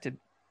protected,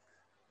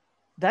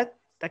 that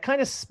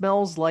kind of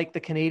smells like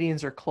the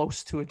Canadians are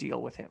close to a deal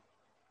with him.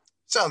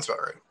 Sounds about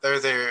right.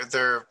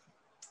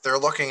 They're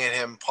looking at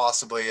him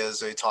possibly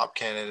as a top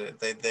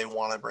candidate. They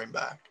want to bring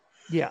back.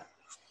 Yeah.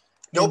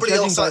 Nobody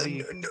else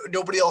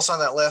on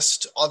that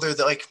list other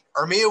than like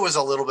Armia was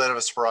a little bit of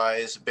a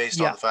surprise based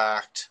on the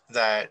fact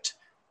that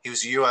he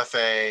was a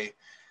UFA.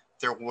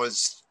 There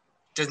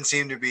didn't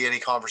seem to be any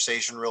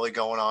conversation really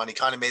going on. He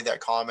kind of made that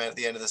comment at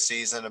the end of the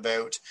season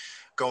about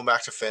going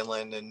back to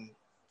Finland and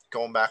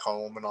going back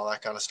home and all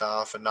that kind of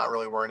stuff and not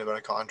really worrying about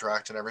a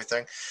contract and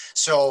everything.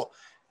 So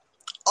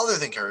other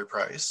than Carey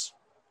Price,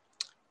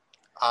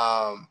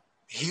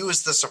 he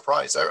was the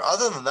surprise.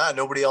 Other than that,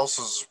 nobody else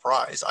was a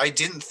surprise. I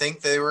didn't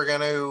think they were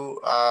going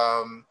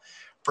to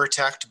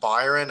protect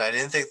Byron. I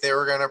didn't think they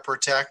were going to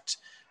protect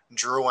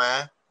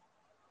Drouin.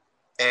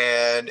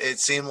 And it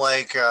seemed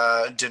like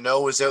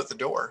Deneau was out the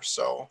door.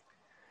 So,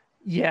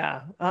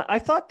 yeah, I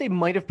thought they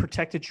might have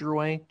protected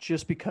Drouin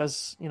just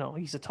because, you know,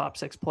 he's a top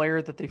 6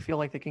 player that they feel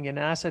like they can get an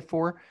asset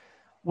for.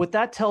 What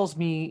that tells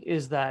me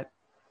is that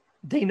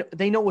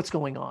they know what's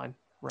going on.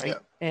 Right. Yeah.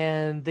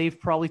 And they've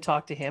probably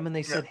talked to him and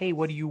they said, hey,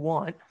 what do you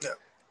want? Yeah.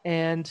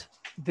 And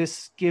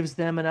this gives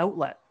them an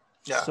outlet.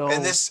 Yeah. So,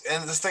 and this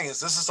thing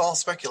is, this is all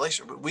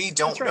speculation. We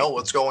don't know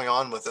what's going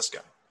on with this guy.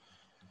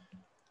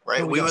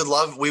 Right. No, we would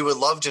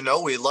love to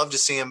know. We'd love to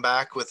see him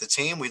back with the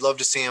team. We'd love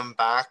to see him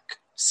back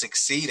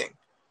succeeding.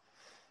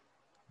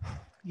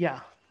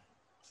 Yeah.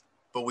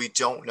 But we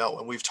don't know.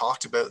 And we've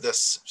talked about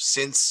this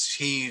since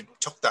he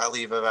took that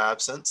leave of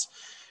absence.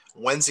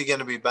 When's he going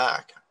to be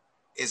back?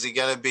 Is he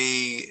going to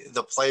be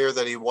the player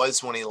that he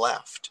was when he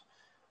left?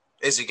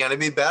 Is he going to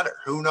be better?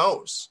 Who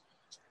knows?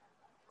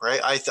 Right?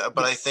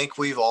 But I think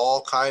we've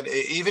all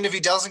even if he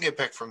doesn't get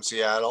picked from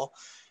Seattle,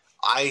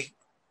 I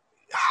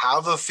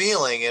have a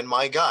feeling in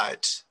my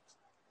gut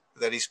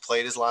that he's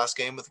played his last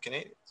game with the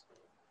Canadiens.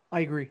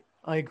 I agree.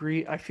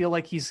 I feel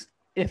like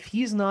if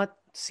he's not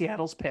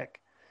Seattle's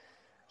pick,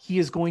 he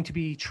is going to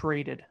be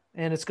traded.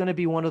 And it's going to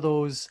be one of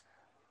those,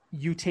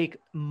 you take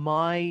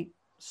my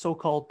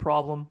so-called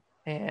problem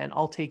and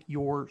I'll take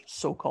your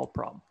so-called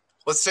problem.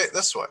 Let's say it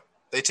this way.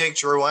 They take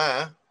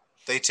Drouin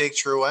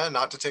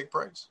not to take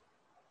Price.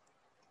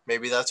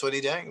 Maybe that's what he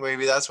did.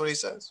 Maybe that's what he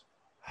says.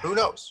 Who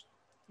knows?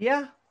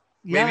 Yeah.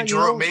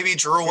 Maybe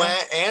Drouin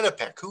and a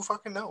pick. Who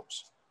fucking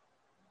knows?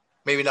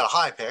 Maybe not a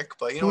high pick,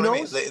 but you know what I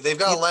mean? They've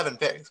got 11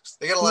 picks.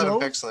 They got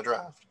 11 picks in the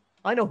draft.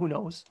 I know who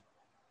knows.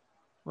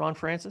 Ron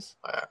Francis.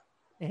 Yeah.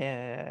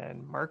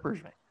 And Mark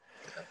Bergevin.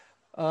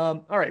 Yeah.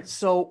 All right.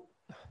 So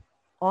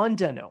on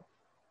Deneau.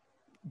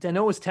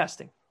 Deneau is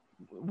testing.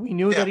 We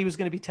knew that he was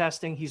going to be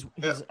testing. He's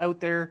out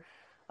there.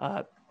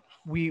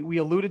 We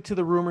alluded to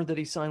the rumor that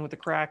he signed with the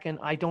Kraken.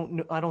 I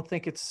don't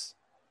think it's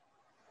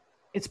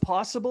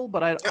possible,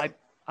 but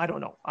I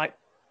don't know. I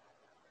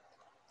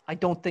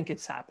don't think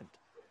it's happened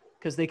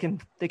because they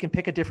can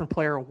pick a different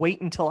player,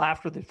 wait until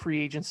after the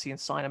free agency and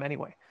sign him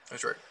anyway.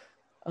 That's right.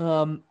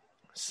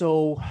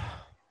 So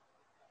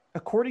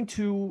according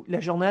to Le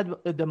Journal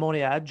de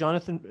Montréal,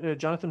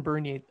 Jonathan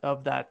Bernier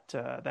of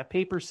that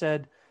paper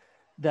said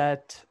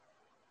that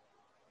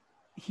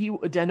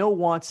Deneau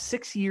wants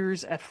 6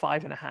 years at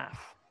 5.5.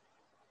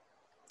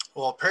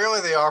 Well, apparently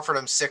they offered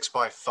him 6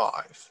 by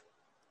 5.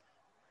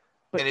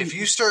 But if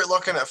you start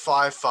looking at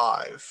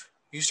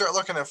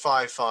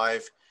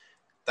 5.5,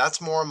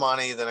 that's more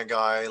money than a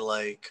guy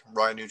like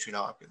Ryan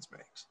Nugent-Hopkins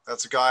makes.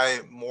 That's a guy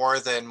more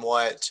than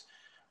what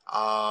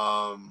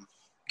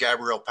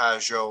Gabriel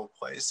Pajot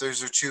plays.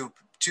 Those are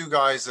two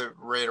guys that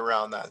rate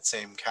around that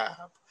same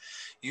cap.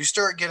 You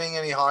start getting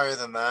any higher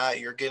than that,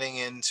 you're getting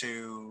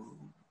into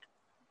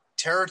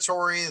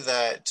territory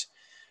that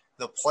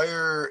the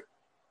player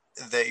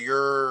that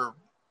you're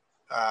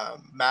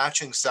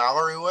matching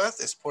salary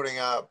with is putting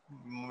up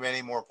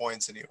many more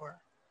points than you are.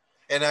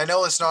 And I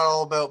know it's not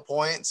all about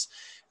points,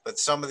 but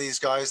some of these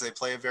guys, they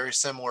play a very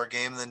similar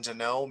game than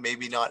Deneau,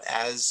 maybe not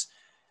as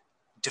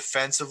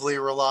defensively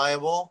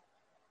reliable,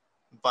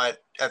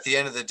 but at the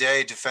end of the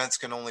day, defense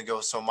can only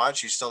go so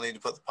much. You still need to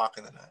put the puck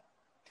in the net.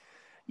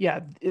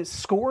 Yeah,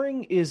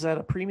 scoring is at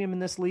a premium in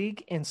this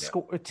league, and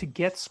to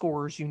get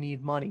scorers, you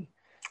need money.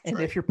 And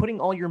if you're putting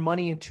all your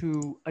money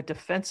into a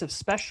defensive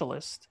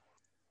specialist,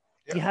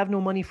 you have no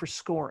money for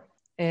scoring.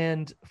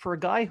 And for a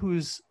guy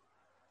who's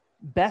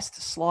best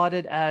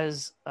slotted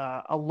as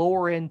a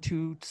lower end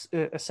to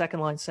a second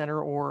line center,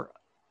 or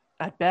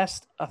at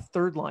best a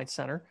third line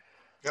center,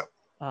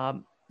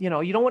 you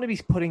don't want to be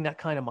putting that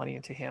kind of money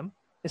into him,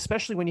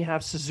 especially when you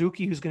have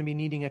Suzuki, who's going to be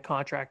needing a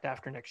contract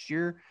after next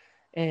year.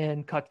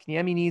 and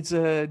Kotkaniemi needs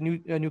a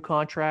new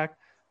contract.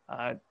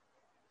 And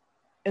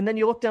then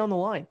you look down the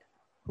line.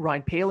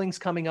 Ryan Paling's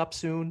coming up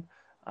soon.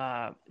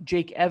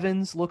 Jake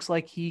Evans looks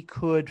like he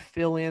could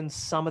fill in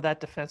some of that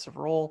defensive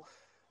role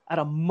at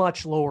a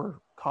much lower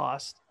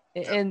cost.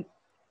 And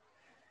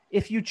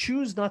if you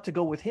choose not to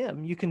go with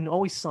him, you can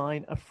always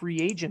sign a free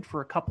agent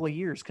for a couple of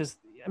years. Because,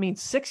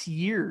 6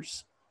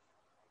 years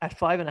at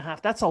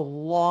 5.5, that's a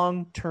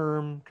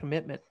long-term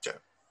commitment. Yeah.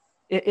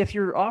 If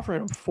you're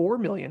offering him $4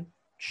 million,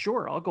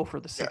 sure, I'll go for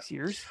the 6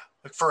 years.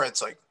 Like for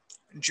instance,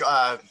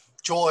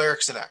 Joel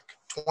Eriksson,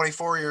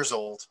 24 years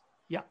old.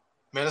 Yeah.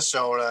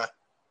 Minnesota,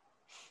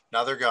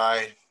 another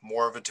guy,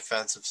 more of a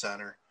defensive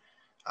center.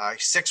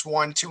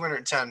 6'1",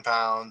 210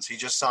 pounds. He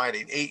just signed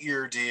an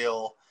 8-year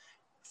deal,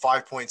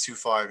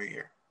 $5.25 a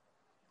year.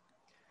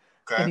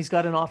 Okay. And he's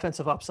got an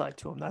offensive upside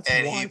to him.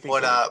 He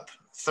put up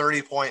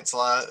 30 points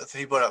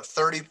He put up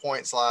 30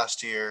 points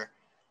last year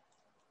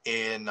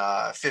in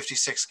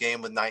 56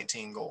 game with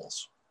 19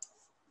 goals.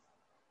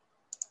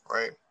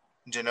 Right?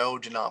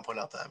 Danault did not put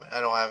up that many.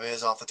 I don't have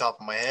his off the top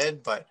of my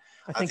head, but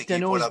I think he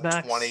put up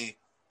 20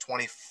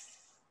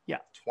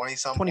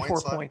 some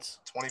 24 points.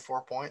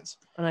 24 points.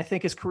 And I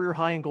think his career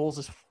high in goals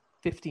is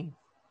 15.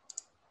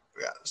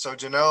 Yeah. So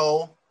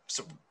Danault,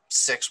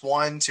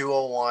 6'1",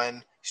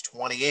 201. He's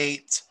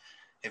 28.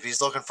 If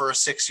he's looking for a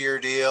 6-year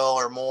deal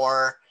or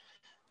more,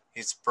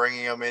 he's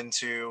bringing him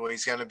into.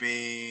 He'll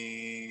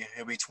be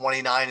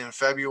 29 in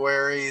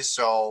February.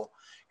 So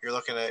you're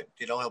looking at,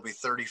 he'll be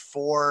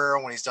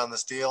 34 when he's done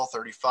this deal,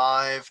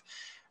 35.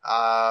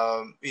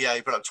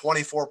 He put up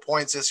 24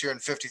 points this year in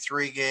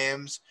 53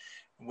 games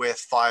with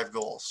 5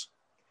 goals.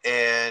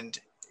 And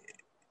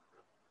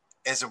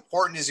as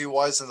important as he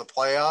was in the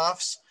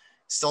playoffs,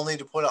 still need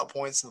to put up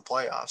points in the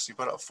playoffs. He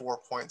put up 4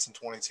 points in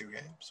 22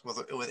 games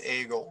with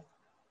a goal.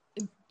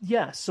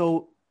 Yeah,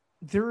 so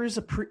there's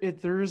a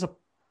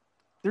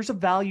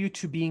value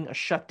to being a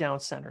shutdown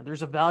center.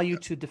 There's a value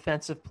to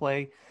defensive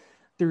play.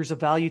 There's a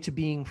value to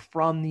being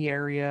from the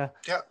area.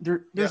 Yeah.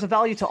 There's a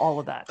value to all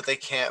of that. But they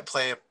can't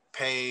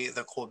pay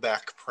the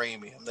Quebec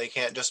premium. They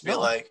can't just be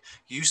like,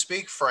 you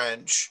speak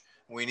French,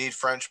 we need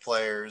French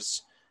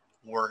players,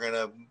 we're going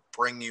to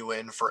bring you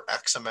in for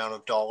X amount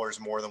of dollars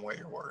more than what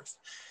you're worth.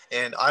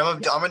 And I'm a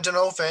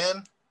Danault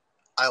fan.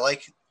 I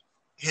like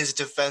his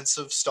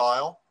defensive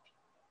style,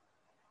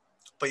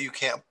 but you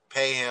can't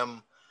pay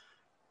him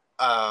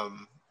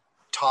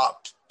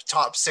top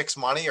 6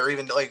 money, or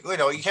even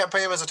you can't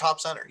pay him as a top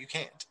center. You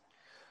can't.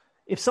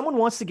 If someone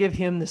wants to give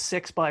him the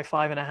 6 by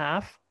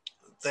 5.5,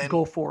 then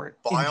go for it.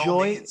 By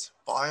all means.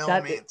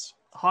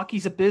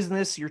 Hockey's a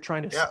business. You're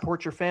trying to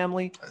support your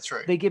family. That's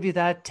right. They give you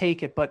that,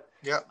 take it. But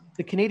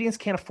the Canadians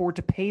can't afford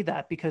to pay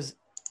that because,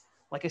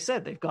 like I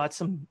said, they've got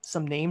some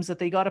names that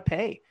they got to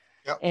pay.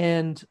 Yep.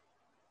 And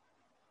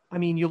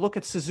you look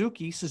at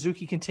Suzuki.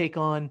 Suzuki can take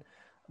on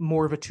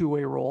more of a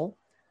two-way role.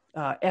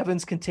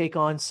 Evans can take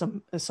on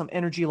some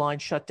energy line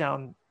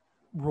shutdown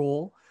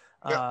role.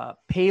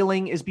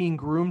 Paling is being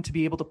groomed to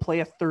be able to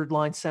play a third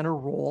line center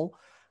role.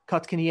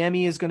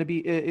 Kotkaniemi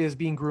is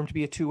being groomed to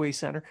be a two-way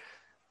center.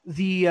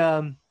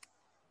 The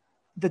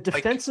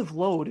defensive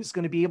load is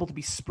going to be able to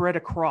be spread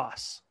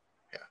across.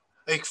 Yeah.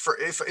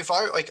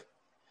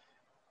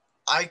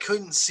 I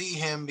couldn't see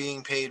him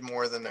being paid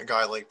more than a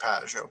guy like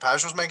Pajot.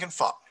 Pajot's making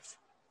 5.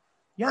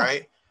 Yeah.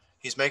 Right?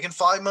 He's making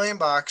 $5 million,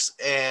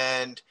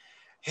 and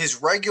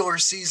his regular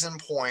season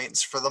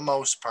points, for the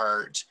most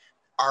part,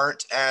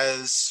 aren't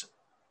as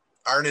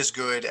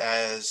good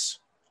as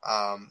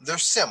they're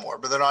similar,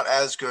 but they're not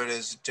as good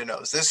as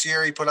Danault's. This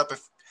year, he put up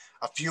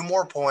a few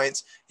more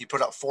points. He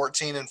put up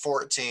 14 and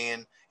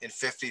 14 in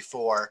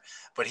 54,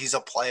 but he's a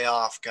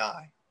playoff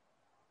guy,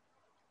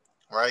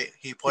 right?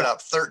 He put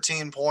up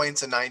 13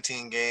 points in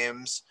 19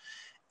 games,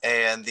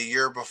 and the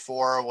year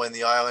before, when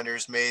the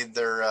Islanders made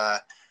their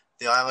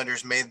not going to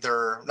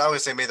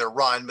say made their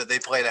run, but they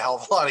played a hell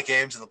of a lot of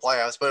games in the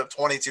playoffs. Put up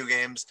 22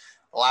 games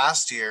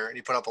last year, and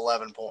he put up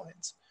 11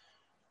 points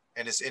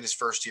in his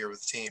first year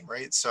with the team,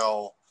 right?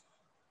 So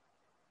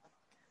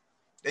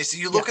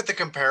you look at the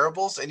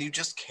comparables, and you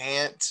just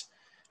can't.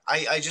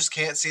 I just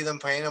can't see them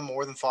paying him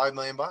more than $5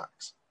 million.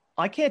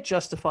 I can't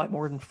justify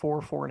more than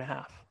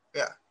 4.5.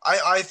 Yeah,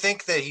 I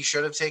think that he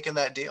should have taken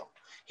that deal.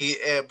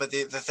 But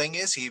the thing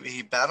is,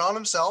 he bet on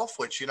himself,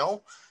 which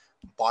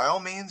by all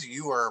means,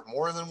 you are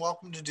more than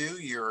welcome to do.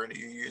 Your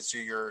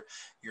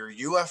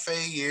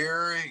UFA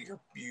year,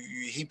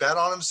 he bet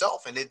on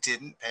himself, and it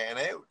didn't pan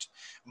out.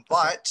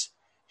 But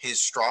his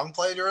strong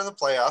play during the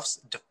playoffs,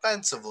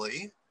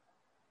 defensively,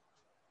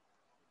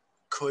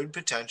 could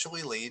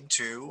potentially lead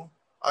to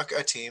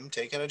a team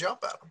taking a jump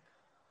at him.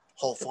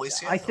 Hopefully,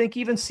 Seattle. I think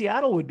even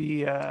Seattle would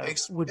be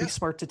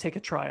smart to take a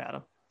try at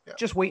him. Yeah.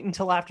 Just wait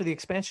until after the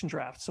expansion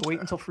draft. So wait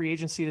until free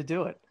agency to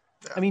do it.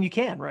 Yeah. You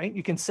can, right?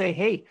 You can say,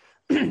 hey,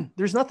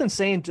 there's nothing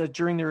saying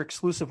during their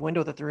exclusive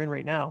window that they're in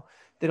right now.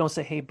 They don't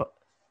say, hey, but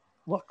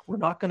look, we're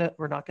not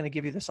gonna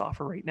give you this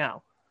offer right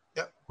now.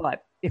 Yeah.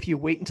 But if you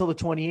wait until the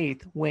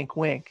 28th, wink,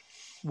 wink,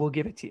 we'll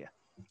give it to you.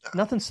 Yeah.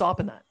 Nothing's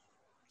stopping that.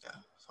 Yeah.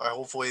 So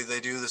hopefully they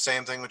do the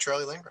same thing with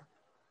Charlie Lindgren.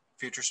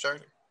 future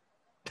starter.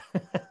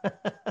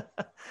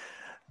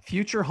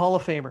 Future Hall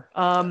of Famer.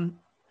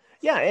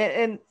 Yeah,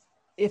 and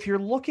if you're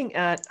looking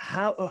at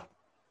how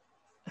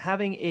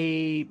having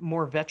a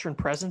more veteran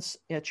presence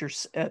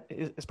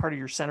as part of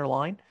your center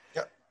line,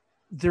 Yeah.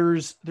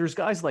 there's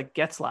guys like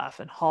Getzlaff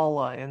and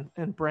Halla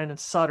and Brandon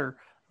Sutter.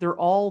 They're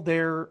all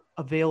there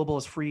available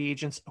as free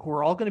agents who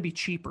are all going to be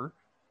cheaper.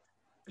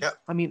 Yeah.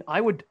 I mean,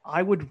 I would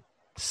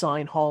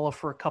sign Halla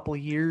for a couple of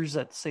years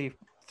at say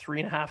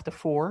 3.5 to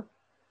 4,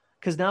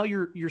 because now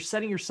you're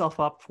setting yourself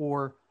up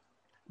for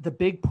the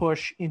big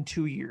push in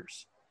 2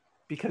 years,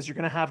 because you're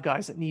going to have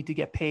guys that need to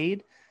get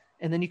paid,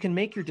 and then you can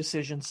make your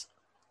decisions.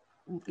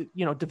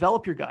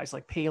 Develop your guys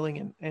like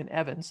Paling and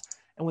Evans,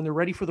 and when they're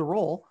ready for the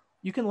role,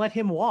 you can let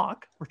him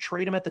walk or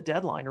trade him at the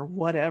deadline or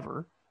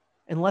whatever,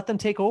 and let them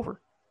take over.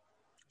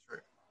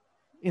 Sure.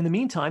 In the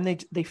meantime,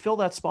 they fill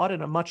that spot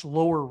at a much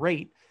lower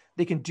rate.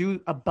 They can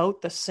do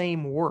about the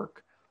same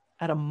work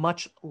at a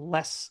much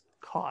less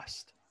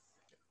cost.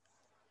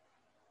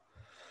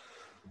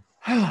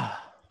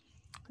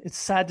 It's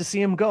sad to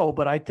see him go,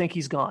 but I think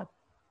he's gone.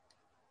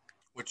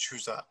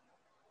 Who's that?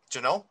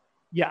 Janelle?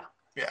 Yeah.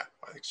 Yeah,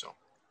 I think so.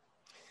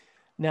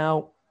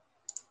 Now,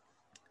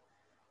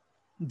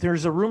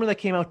 there's a rumor that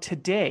came out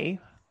today,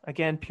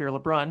 again, Pierre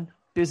LeBrun,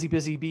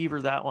 busy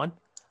beaver, that one,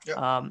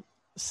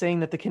 saying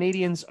that the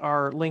Canadians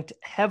are linked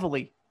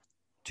heavily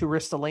to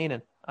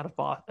Ristolainen out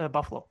of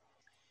Buffalo.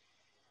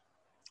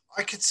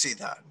 I could see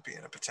that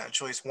being a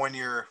potential. He's 1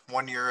 year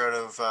out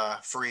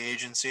of free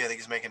agency. I think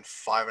he's making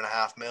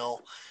 $5.5 million.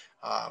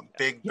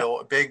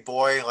 Big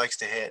boy, likes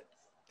to hit.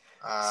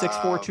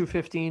 6'4",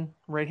 215,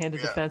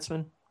 right-handed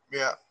defenseman.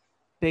 Yeah.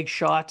 Big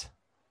shot.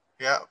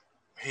 Yeah.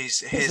 His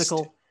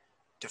physical.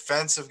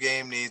 Defensive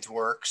game needs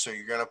work, so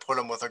you're going to put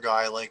him with a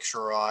guy like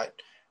Sherratt,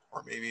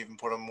 or maybe even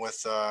put him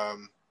with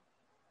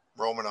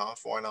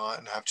Romanoff. Why not?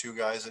 And have two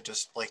guys that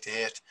just like to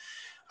hit.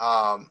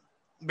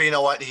 But you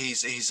know what?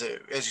 He's as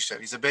you said,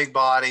 he's a big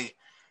body.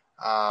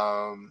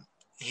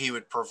 He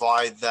would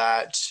provide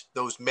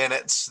those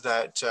minutes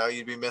that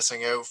you'd be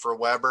missing out for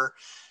Weber.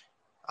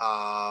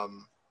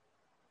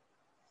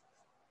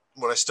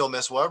 Would I still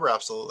miss Weber?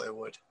 Absolutely, I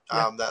would.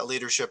 Yeah. That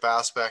leadership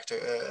aspect,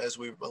 as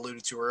we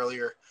alluded to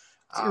earlier,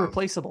 it's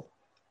irreplaceable.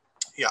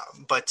 Yeah,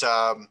 but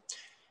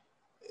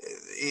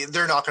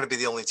they're not going to be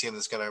the only team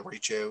that's going to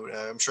reach out.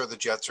 I'm sure the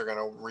Jets are going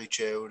to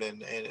reach out,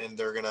 and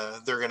they're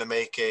going to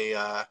make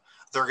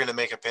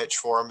a pitch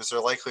for him. Because they're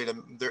likely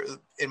to,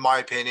 in my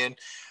opinion,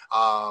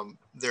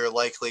 they're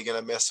likely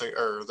going to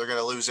they're going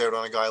to lose out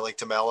on a guy like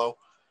DeMello.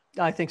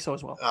 I think so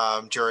as well.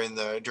 During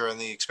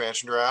the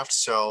expansion draft,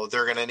 so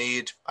they're going to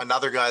need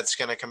another guy that's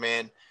going to come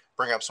in,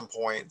 bring up some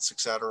points,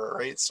 etc.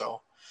 Right?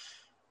 So,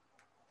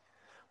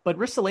 but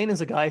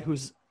Ristolainen's a guy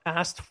who's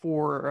asked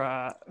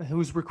for,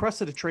 who's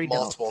requested a trade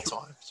multiple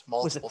times.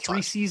 Was it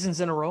 3 seasons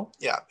in a row?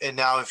 Yeah, and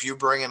now if you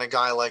bring in a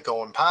guy like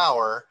Owen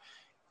Power,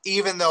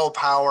 even though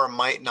Power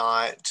might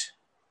not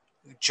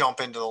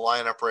jump into the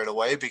lineup right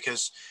away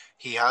because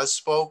he has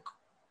spoke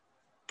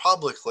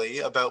publicly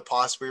about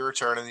possibly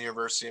returning to the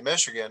University of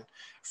Michigan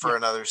for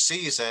another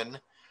season.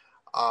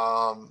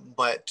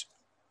 But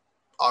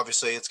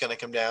obviously it's going to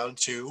come down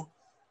to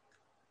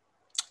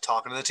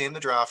talking to the team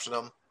that drafted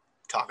him,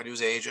 talking to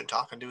his agent,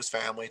 talking to his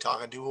family,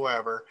 talking to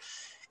whoever,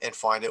 and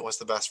find out what's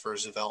the best for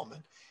his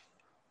development.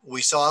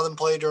 We saw them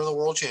play during the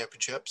World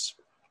Championships.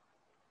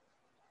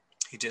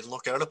 He did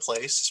look out of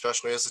place,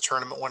 especially as the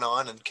tournament went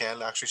on and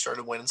Canada actually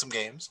started winning some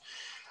games.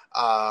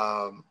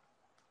 But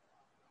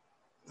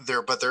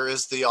there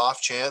is the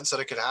off chance that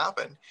it could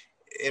happen.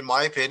 In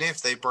my opinion,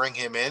 if they bring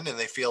him in and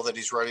they feel that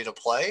he's ready to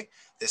play,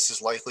 this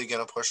is likely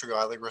going to push a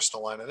guy like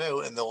Ristolainen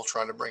out, and they'll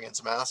try to bring in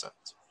some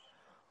assets.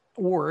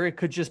 Or it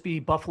could just be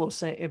Buffalo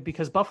saying,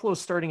 because Buffalo's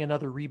starting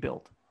another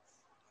rebuild.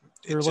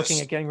 They're looking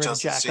at getting rid of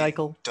Jack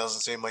Eichel. Doesn't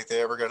seem like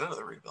they ever got into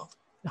the rebuild.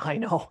 I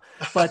know,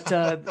 but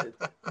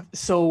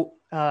so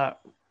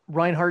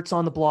Reinhardt's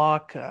on the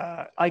block,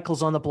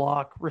 Eichel's on the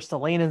block,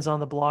 Ristolainen's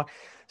on the block.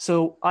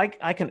 So I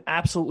can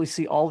absolutely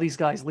see all these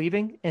guys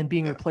leaving and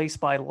being replaced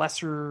by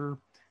lesser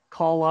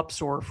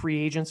call-ups or free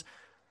agents.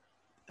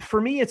 For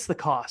me, it's the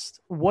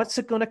cost. What's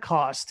it going to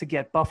cost to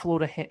get Buffalo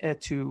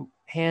to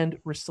hand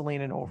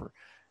Ristolainen over?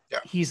 Yeah.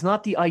 He's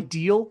not the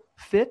ideal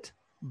fit,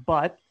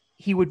 but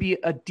he would be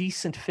a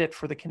decent fit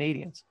for the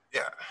Canadians.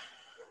 Yeah.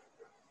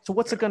 So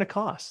what's it going to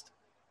cost?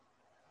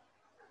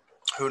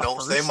 Who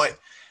knows? They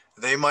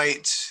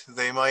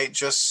might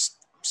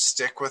just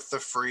stick with the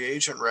free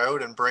agent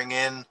route and bring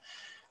in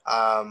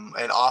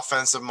an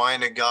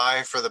offensive-minded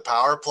guy for the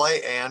power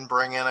play and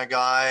bring in a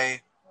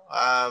guy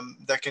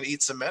that can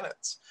eat some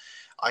minutes.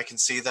 I can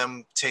see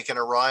them taking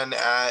a run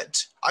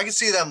at – I can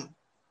see them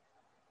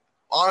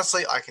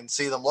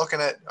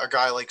looking at a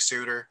guy like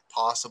Suter,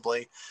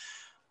 possibly.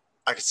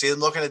 I could see them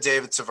looking at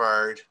David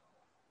Savard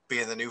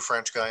being the new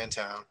French guy in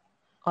town.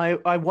 I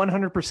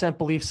 100%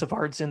 believe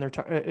Savard's is going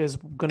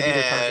to be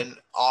their target. And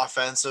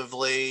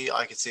offensively,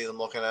 I could see them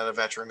looking at a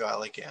veteran guy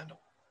like Yandel.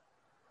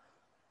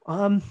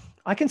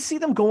 I can see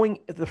them going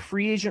the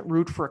free agent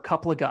route for a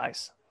couple of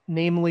guys,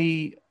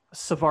 namely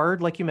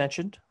Savard, like you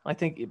mentioned, I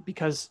think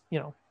because,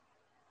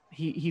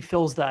 he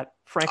fills that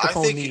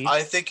francophone need.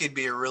 I think he'd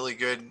be a really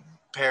good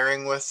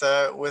pairing with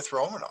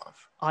Romanov.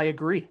 I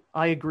agree.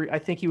 I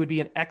think he would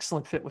be an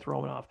excellent fit with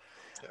Romanov.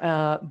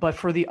 Yeah. But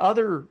for the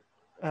other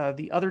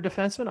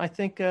defenseman, I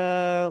think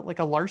like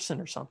a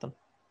Larson or something.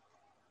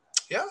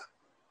 Yeah,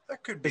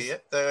 that could be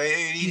it.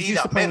 He'd eat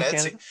up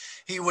minutes.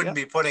 He wouldn't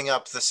be putting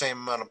up the same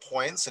amount of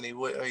points, and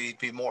he'd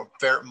be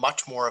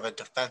much more of a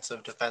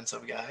defensive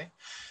guy.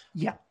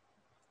 Yeah.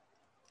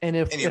 And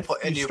if you're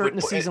starting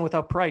the season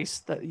without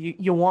Price,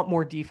 you want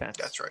more defense.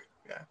 That's right.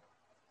 Yeah.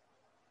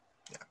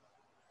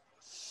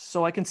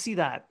 So I can see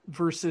that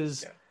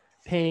versus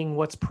paying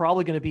what's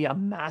like a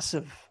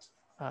massive,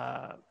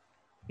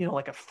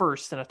 like a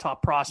first and a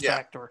top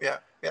prospect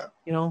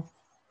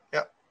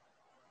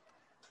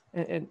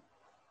And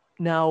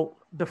now,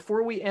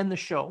 before we end the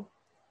show,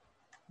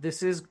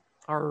 this is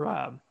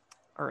our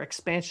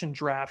expansion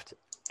draft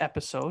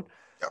episode.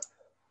 Yep.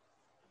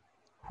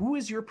 Who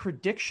is your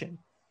prediction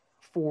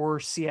for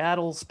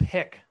Seattle's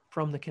pick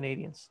from the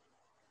Canadiens?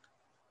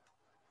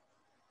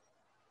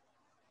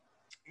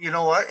 You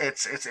know what?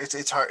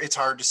 It's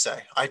hard to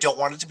say. I don't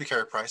want it to be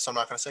Carey Price, so I'm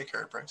not going to say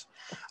Carey Price.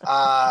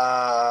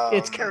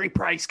 It's Carey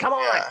Price. Come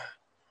on. Yeah.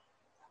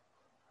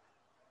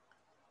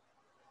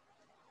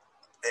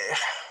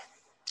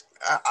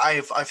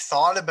 I've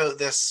thought about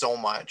this so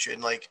much,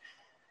 and like,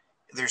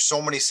 there's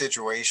so many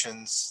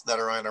situations that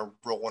are kind of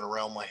rolling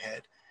around my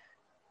head.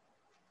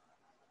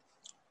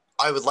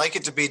 I would like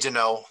it to be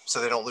Deneau,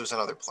 so they don't lose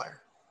another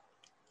player.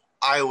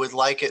 I would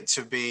like it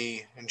to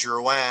be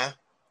Drouin,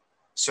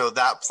 so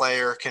that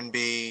player can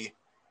be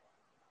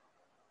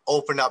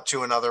opened up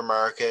to another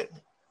market,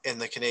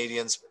 and the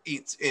Canadiens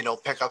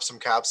pick up some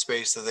cap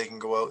space so they can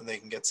go out and they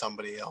can get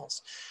somebody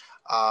else.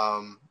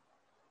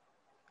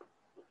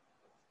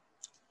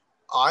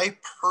 I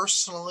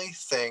personally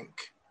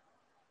think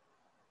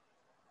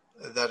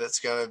that it's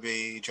going to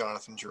be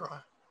Jonathan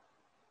Drouin.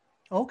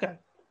 Okay.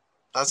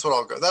 That's what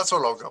I'll go with.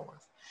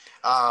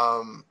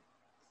 At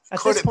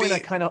this point,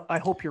 I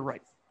hope you're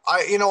right.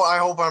 I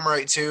hope I'm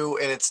right too.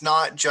 And it's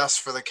not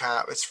just for the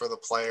cap, it's for the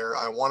player.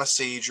 I want to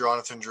see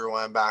Jonathan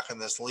Drouin back in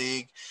this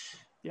league.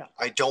 Yeah.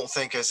 I don't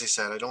think, as he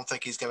said,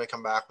 he's going to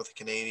come back with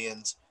the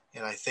Canadiens.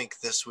 And I think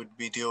this would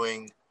be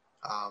doing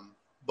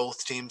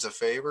both teams a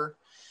favor.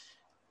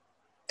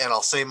 And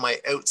I'll say my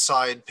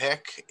outside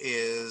pick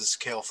is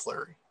Cale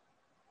Fleury.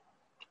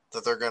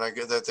 That they're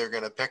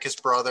gonna pick his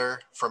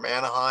brother from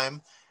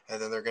Anaheim, and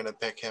then they're gonna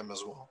pick him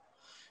as well.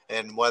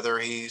 And whether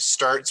he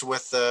starts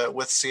with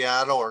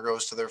Seattle or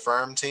goes to their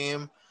farm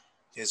team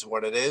is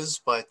what it is.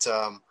 But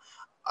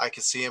I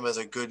could see him as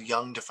a good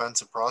young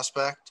defensive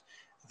prospect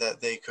that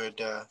they could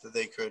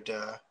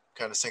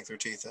kind of sink their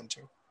teeth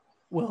into.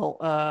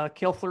 Well,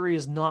 Cale Fleury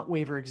is not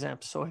waiver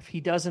exempt, so if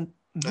he doesn't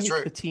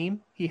make the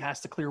team, he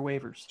has to clear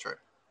waivers. That's right.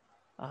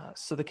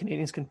 So the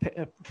Canadiens can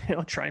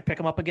try and pick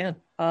him up again.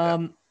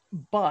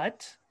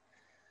 But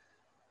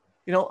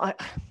I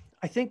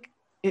think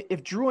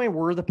if Drouin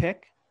were the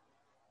pick,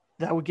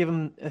 that would give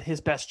him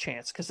his best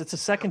chance, because it's a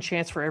second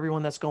chance for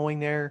everyone that's going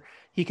there.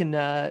 He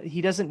can.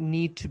 He doesn't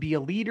need to be a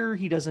leader.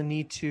 He doesn't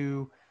need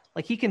to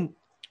He can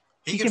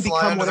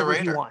become whatever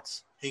he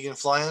wants. He can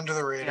fly under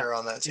the radar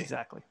on that team.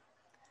 Exactly.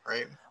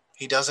 Right.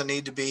 He doesn't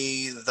need to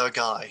be the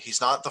guy. He's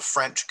not the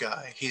French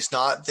guy. He's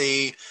not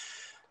the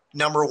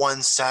number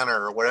one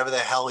center or whatever the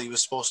hell he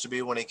was supposed to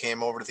be when he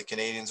came over to the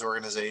Canadiens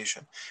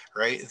organization,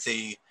 right?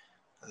 The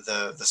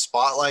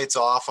spotlight's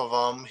off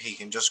of him. He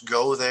can just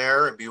go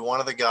there and be one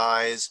of the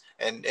guys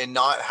and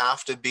not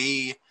have to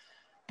be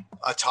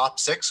a top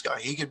 6 guy.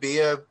 He could be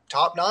a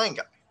top 9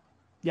 guy.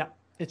 Yeah.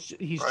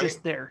 He's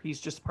just there. He's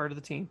just part of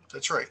the team.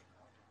 That's right.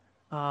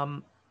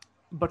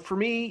 But for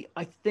me,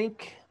 I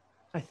think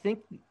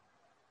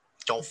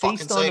don't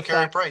fucking say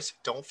Carey Price.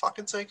 Don't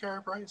fucking say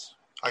Carey Price.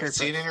 I can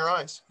see it in your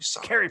eyes. You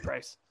son Carey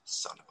Price.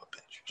 Son of a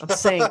bitch.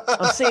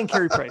 I'm saying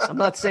Carey Price. I'm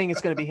not saying it's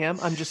going to be him.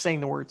 I'm just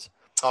saying the words.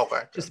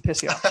 Okay. Just to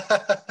piss you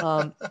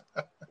off.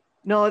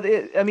 No,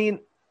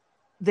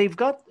 they've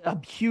got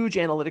a huge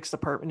analytics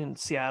department in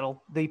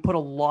Seattle. They put a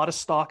lot of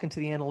stock into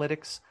the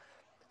analytics.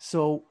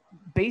 So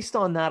based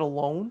on that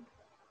alone,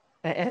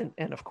 and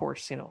of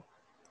course,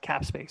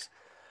 cap space,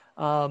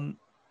 I'm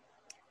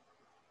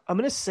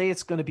going to say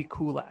it's going to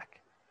Kulak.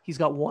 He's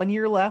got 1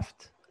 year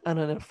left on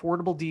an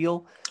affordable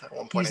deal.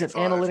 He's an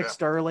analytics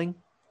darling.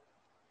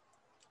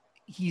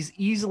 He's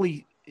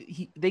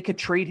they could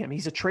trade him.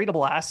 He's a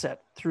tradable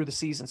asset through the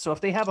season. So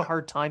if they have a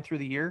hard time through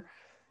the year,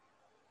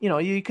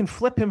 you can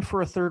flip him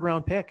for a 3rd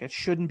round pick. It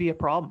shouldn't be a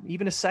problem.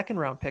 Even a 2nd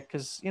round pick,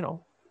 because,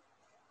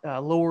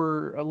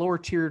 lower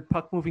tiered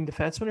puck moving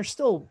defensemen are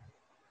still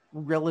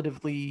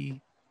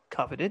relatively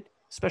coveted,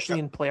 especially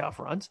in playoff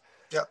runs.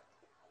 Yeah.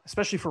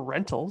 Especially for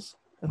rentals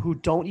who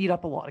don't eat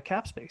up a lot of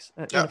cap space.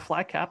 In a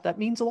flat cap, that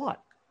means a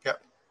lot. Yeah.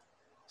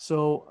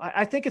 So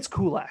I think it's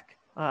Kulak.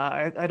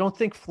 I don't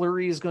think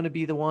Fleury is going to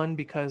be the one,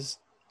 because,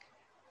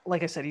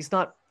 like I said, he's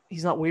not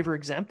waiver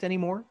exempt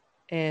anymore.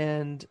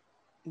 And,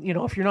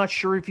 if you're not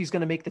sure if he's going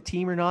to make the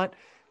team or not,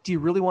 do you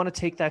really want to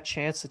take that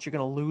chance that you're going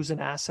to lose an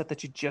asset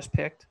that you just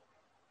picked?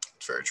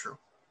 It's very true.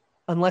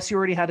 Unless you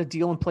already had a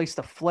deal in place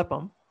to flip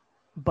him.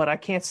 But I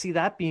can't see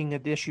that being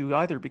an issue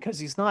either because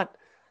he's not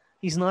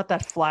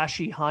that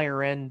flashy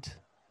higher end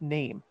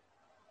name.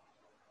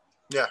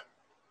 Yeah.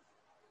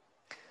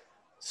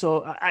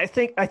 So I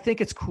think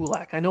it's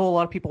Kulak. I know a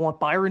lot of people want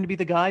Byron to be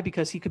the guy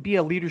because he could be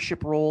a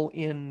leadership role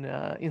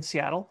in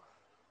Seattle.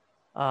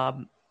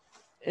 And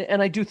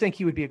I do think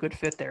he would be a good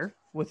fit there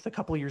with a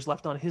couple of years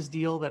left on his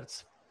deal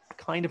that's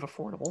kind of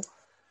affordable.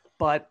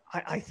 But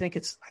I think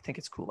it's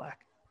Kulak.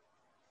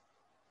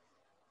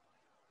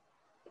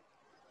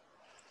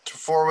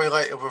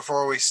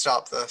 Before we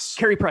stop this,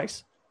 Carey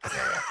Price.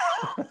 Yeah.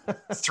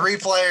 three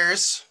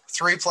players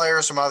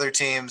from other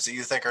teams that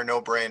you think are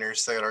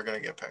no-brainers that are going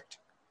to get picked.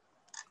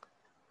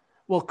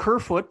 Well,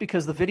 Kerfoot,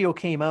 because the video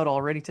came out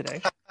already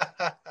today.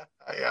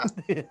 Yeah.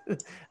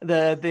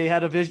 They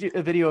had a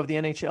video of the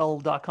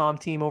NHL.com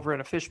team over at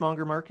a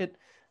fishmonger market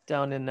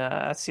down in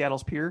at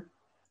Seattle's Pier.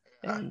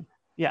 And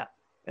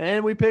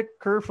we picked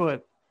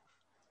Kerfoot.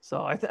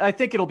 So I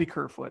think it'll be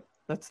Kerfoot.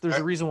 There's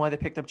a reason why they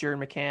picked up Jared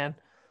McCann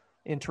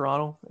in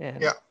Toronto,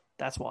 and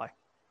that's why.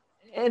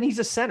 And he's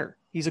a center.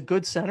 He's a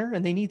good center,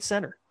 and they need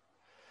center.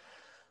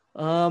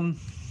 Jeez,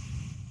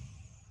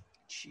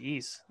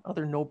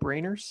 other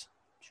no-brainers.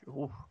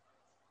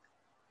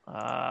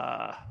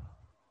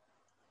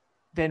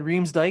 Van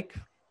Riemsdyk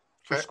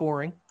for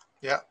scoring.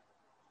 Yeah.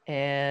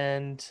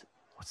 And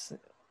what's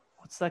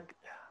that?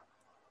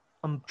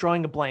 I'm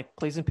drawing a blank.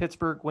 Plays in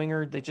Pittsburgh,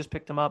 winger. They just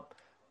picked him up.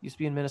 Used to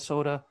be in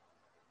Minnesota.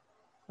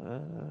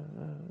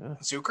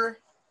 Zucker?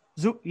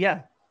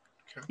 Yeah.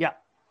 Okay. Yeah.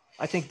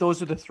 I think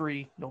those are the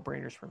three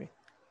no-brainers for me.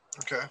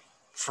 Okay.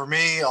 For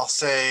me, I'll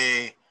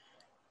say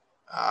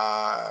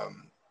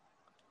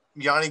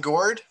Yanni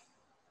Gourde.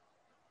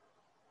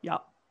 Yeah.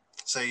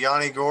 Say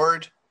Yanni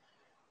Gourde.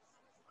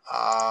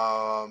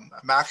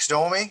 Max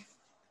Domi.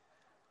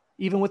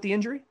 Even with the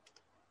injury?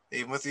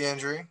 Even with the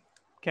injury.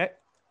 Okay.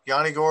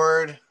 Yanni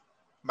Gourde,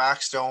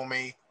 Max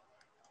Domi,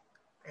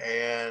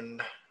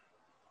 and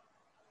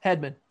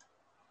Hedman.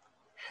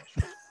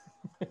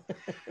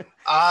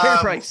 Carey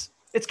Price.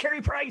 It's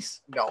Carey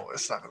Price. No,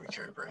 it's not going to be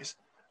Carey Price.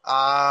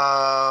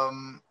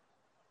 I'm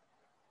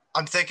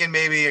thinking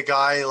maybe a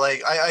guy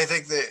like I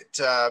think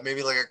that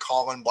maybe like a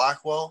Colin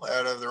Blackwell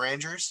out of the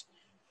Rangers.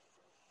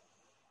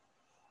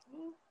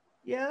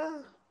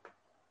 Yeah.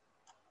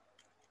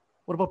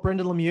 What about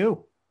Brendan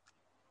Lemieux?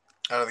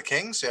 Out of the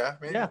Kings, yeah,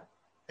 maybe. Yeah.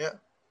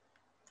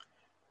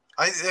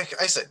 I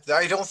said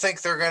I don't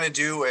think they're going to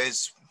do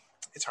as.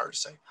 It's hard to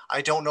say.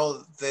 I don't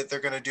know that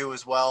they're going to do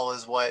as well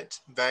as what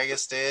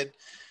Vegas did,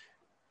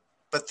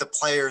 but the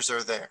players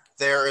are there.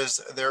 There is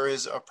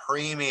a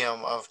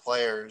premium of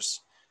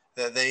players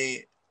that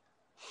they,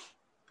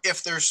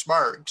 if they're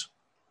smart,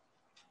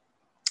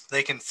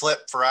 they can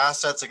flip for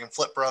assets. They can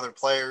flip for other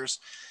players.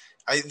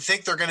 I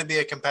think they're going to be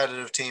a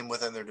competitive team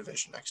within their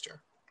division next year.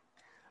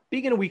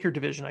 Being in a weaker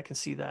division, I can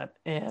see that,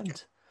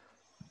 and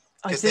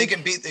because they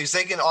can beat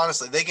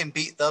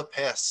the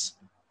piss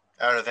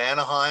out of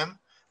Anaheim.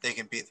 They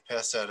can beat the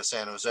piss out of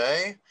San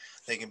Jose.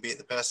 They can beat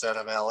the piss out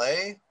of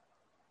LA.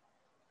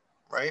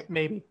 Right?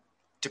 Maybe.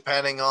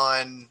 Depending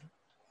on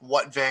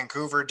what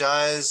Vancouver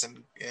does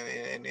and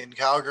in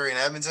Calgary and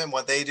Edmonton,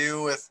 what they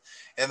do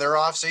in their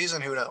off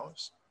season, who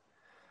knows?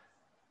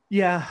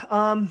 Yeah.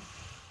 I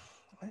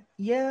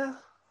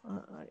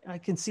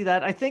can see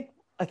that. I think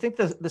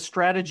the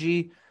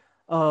strategy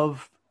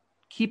of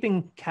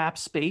keeping cap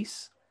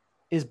space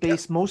is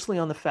based mostly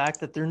on the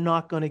fact that they're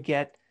not going to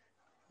get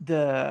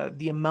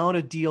the amount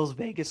of deals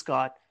Vegas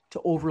got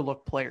to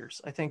overlook players.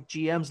 I think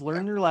GMs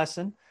learn their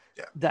lesson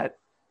that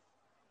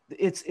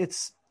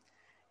it's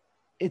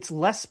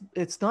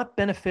not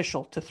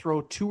beneficial to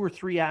throw 2 or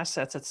 3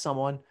 assets at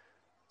someone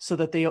so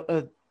that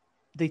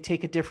they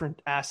take a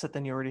different asset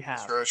than you already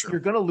have. Sure. You're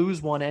going to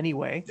lose one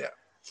anyway. Yeah.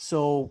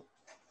 So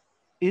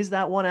is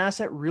that one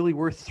asset really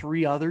worth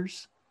 3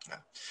 others? Yeah.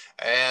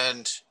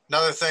 And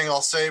another thing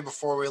I'll say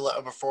before we let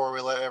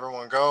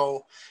everyone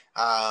go,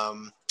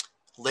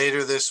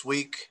 later this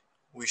week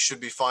we should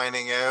be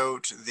finding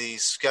out the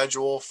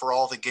schedule for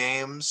all the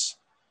games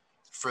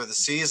for the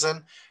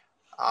season.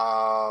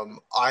 I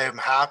am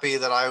happy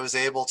that I was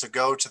able to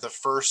go to the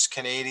first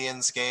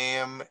Canadiens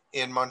game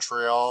in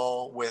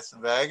Montreal with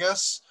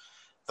Vegas.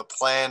 The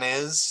plan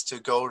is to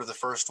go to the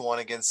first one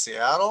against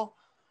Seattle.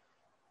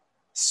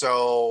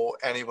 So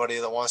anybody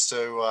that wants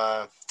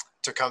to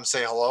come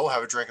say hello,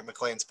 have a drink at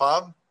McLean's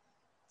Pub,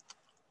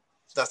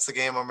 that's the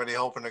game I'm really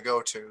hoping to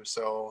go to.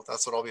 So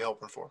that's what I'll be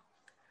hoping for.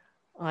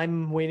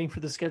 I'm waiting for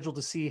the schedule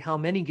to see how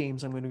many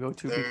games I'm going to go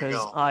to there because you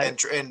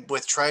go. And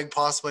with Treg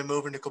possibly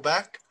moving to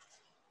Quebec,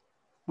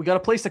 we got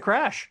a place to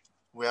crash.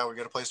 Yeah, we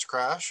got a place to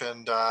crash,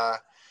 and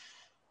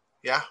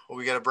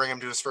we got to bring him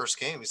to his first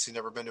game. He's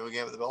never been to a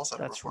game at the Bell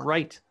Center before. That's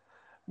right.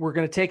 We're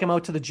going to take him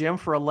out to the gym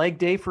for a leg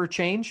day for a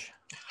change,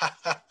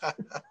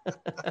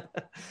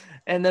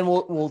 and then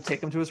we'll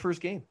take him to his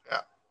first game. Yeah,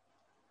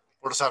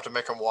 we'll just have to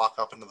make him walk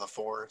up into the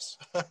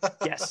forest.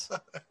 Yes.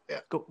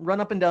 Yeah. Go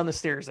run up and down the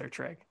stairs there,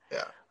 Treg.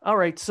 Yeah. All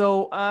right.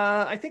 So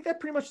I think that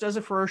pretty much does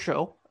it for our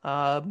show.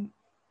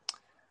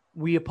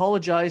 We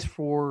apologize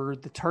for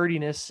the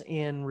tardiness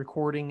in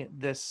recording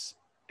this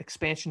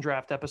expansion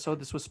draft episode.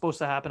 This was supposed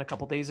to happen a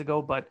couple days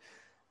ago, but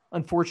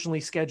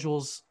unfortunately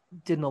schedules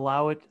didn't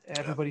allow it.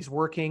 Everybody's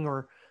working,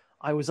 or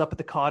I was up at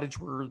the cottage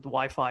where the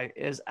Wi-Fi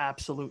is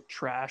absolute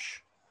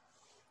trash,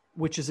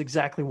 which is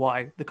exactly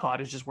why the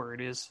cottage is where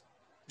it is.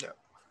 Yeah.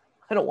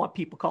 I don't want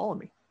people calling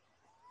me.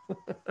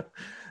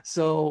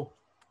 So,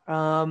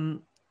 I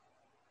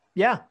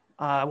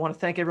want to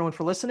thank everyone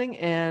for listening,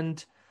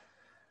 and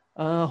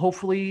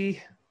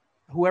hopefully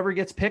whoever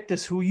gets picked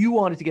is who you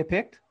wanted to get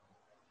picked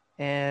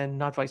and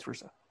not vice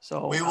versa.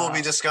 So we will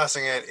be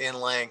discussing it in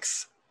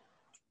length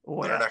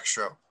on our next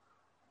show,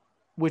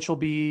 which will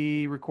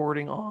be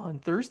recording on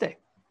Thursday.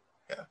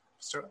 Yeah.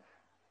 So,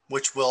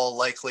 which will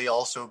likely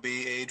also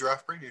be a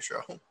draft preview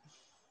show.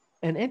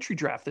 An entry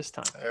draft this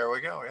time. There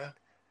we go. Yeah.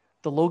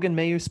 The Logan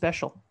Mayu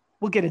special.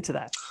 We'll get into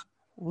that.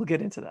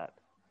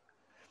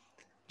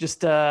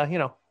 Just,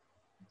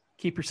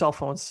 keep your cell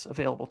phones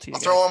available to you.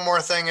 I'll throw one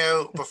more thing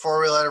out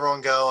before we let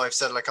everyone go. I've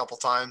said it a couple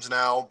times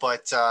now,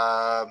 but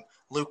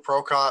Luke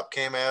Prokop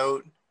came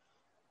out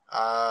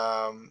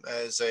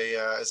as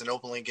an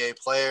openly gay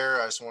player.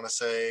 I just want to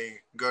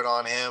say good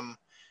on him,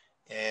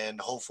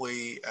 and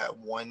hopefully at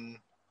one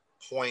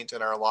point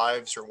in our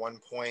lives, or one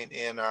point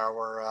in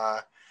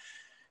our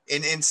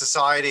in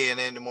society, and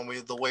in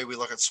the way we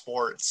look at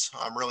sports,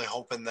 I'm really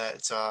hoping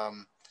that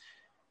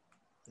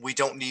we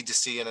don't need to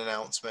see an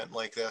announcement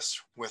like this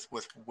with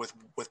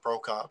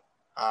Prokop.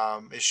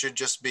 It should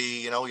just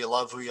be, you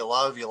love who you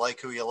love, you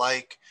like who you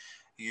like,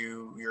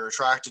 you're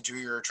attracted to who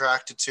you're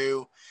attracted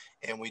to,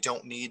 and we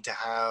don't need to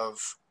have.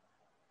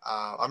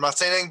 I'm not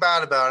saying anything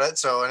bad about it.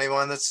 So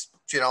anyone that's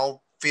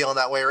feeling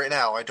that way right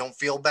now, I don't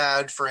feel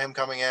bad for him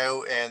coming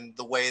out and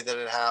the way that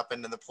it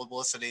happened and the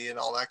publicity and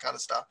all that kind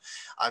of stuff.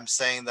 I'm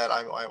saying that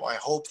I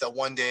hope that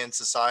one day in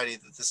society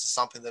that this is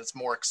something that's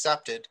more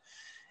accepted,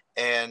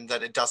 and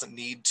that it doesn't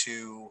need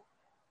to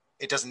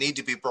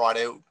be brought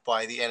out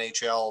by the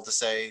NHL to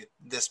say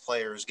this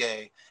player is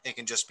gay. It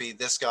can just be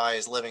this guy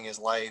is living his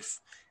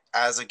life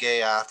as a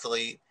gay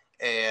athlete,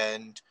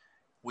 and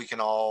we can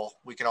all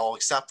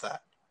accept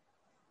that.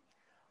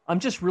 I'm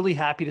just really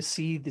happy to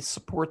see the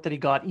support that he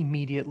got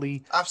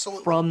immediately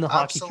Absolutely. From the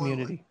hockey Absolutely.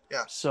 Community.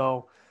 Yeah.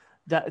 So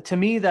that, to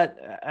me,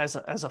 that as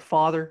a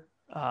father,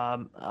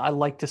 I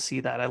like to see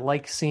that. I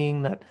like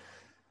seeing that,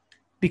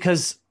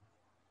 because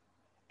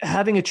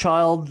having a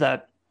child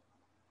that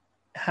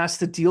has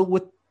to deal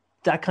with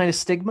that kind of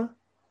stigma,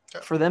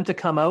 for them to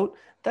come out,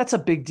 that's a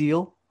big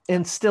deal,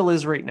 and still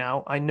is right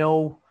now. I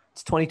know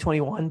it's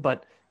 2021,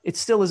 but it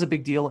still is a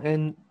big deal.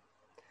 And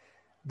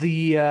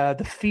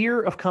the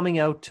fear of coming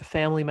out to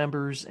family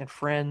members and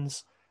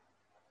friends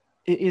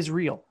is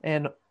real.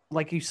 And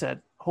like you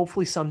said,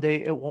 hopefully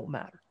someday it won't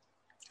matter.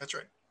 That's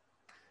right.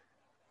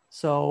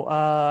 So,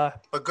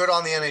 but good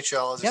on the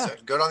NHL, as I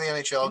said. Good on the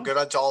NHL. Yeah.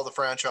 Good to all the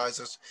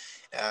franchises.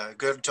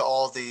 Good to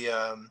all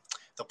the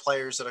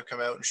players that have come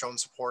out and shown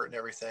support and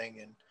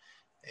everything,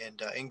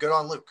 and good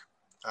on Luke.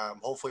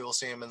 Hopefully, we'll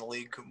see him in the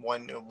league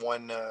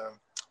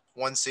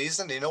one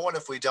season. You know what?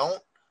 If we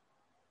don't,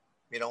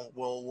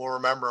 we'll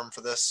remember him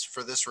for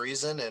this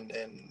reason,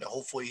 and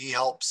hopefully he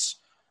helps,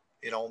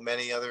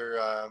 many other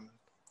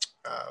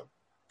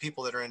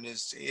people that are in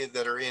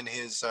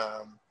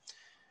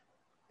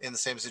the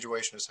same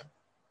situation as him.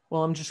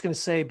 Well, I'm just going to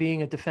say,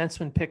 being a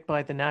defenseman picked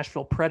by the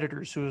Nashville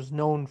Predators, who is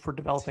known for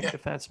developing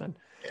defensemen,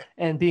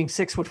 and being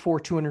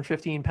 6'4",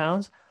 215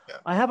 pounds,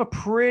 I have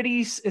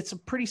it's a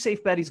pretty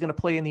safe bet he's going to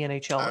play in the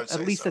NHL, at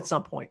least at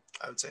some point.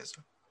 I would say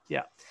so.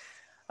 Yeah.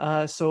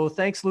 So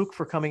thanks, Luke,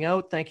 for coming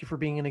out. Thank you for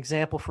being an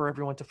example for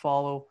everyone to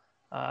follow.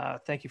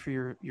 Thank you for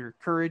your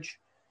courage.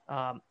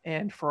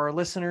 And for our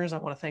listeners, I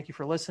want to thank you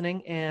for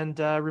listening. And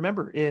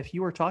remember, if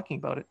you are talking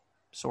about it,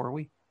 so are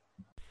we.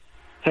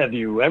 Have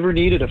you ever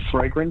needed a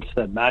fragrance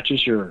that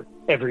matches your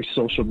every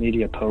social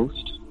media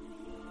post?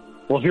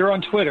 Well, if you're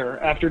on Twitter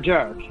after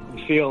dark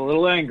and feel a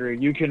little angry,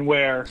 you can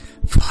wear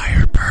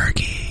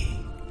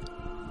Firebergy.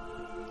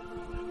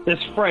 This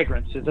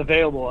fragrance is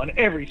available on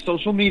every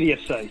social media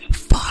site.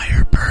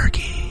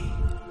 Firebergy.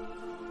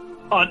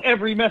 On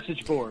every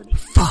message board.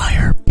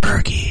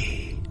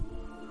 Firebergy.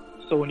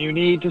 So when you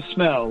need to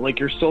smell like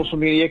your social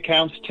media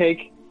accounts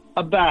take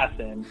a bath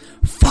in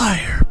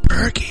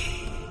Firebergy,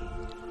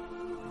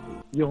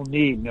 you'll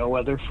need no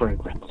other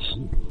fragrance.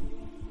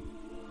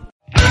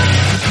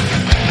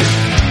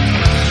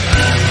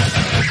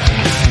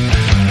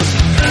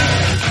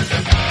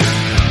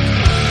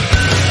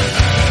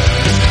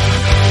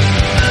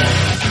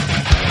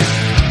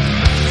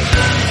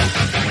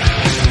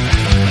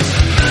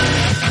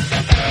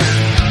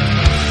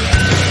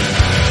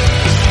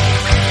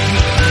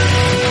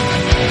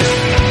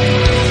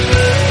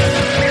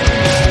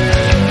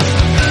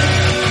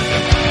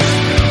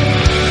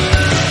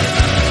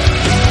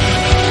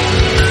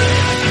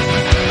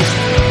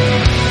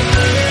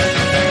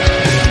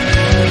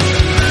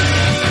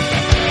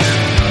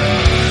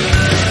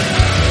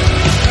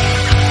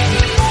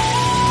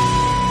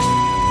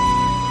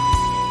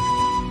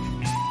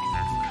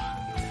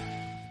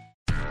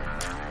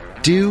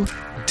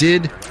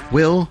 Did,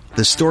 Will,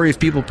 The Story of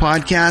People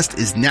podcast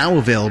is now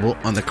available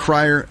on the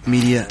Crier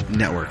Media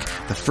Network.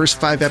 The first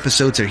 5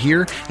 episodes are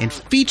here and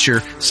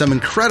feature some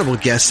incredible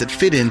guests that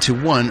fit into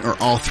one or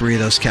all 3 of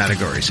those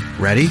categories.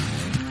 Ready?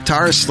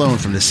 Tara Sloan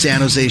from the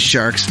San Jose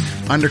Sharks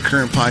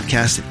Undercurrent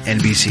podcast at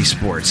NBC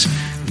Sports.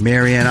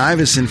 Marianne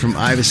Iveson from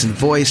Iveson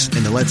Voice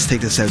and the Let's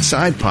Take This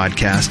Outside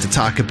podcast to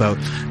talk about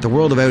the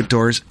world of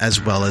outdoors as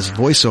well as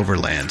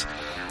voiceover land.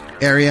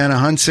 Ariana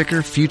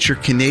Hunsicker, future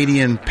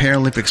Canadian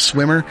Paralympic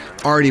swimmer,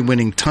 already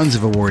winning tons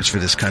of awards for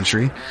this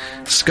country.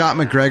 Scott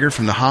McGregor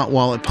from the Hot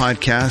Wallet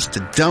podcast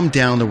to dumb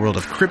down the world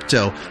of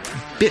crypto,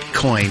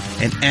 Bitcoin,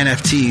 and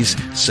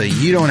NFTs so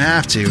you don't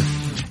have to.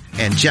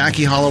 And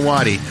Jackie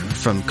Holowati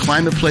from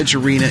Climate Pledge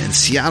Arena in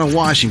Seattle,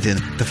 Washington,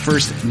 the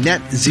first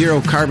net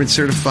zero carbon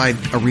certified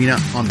arena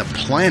on the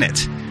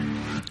planet.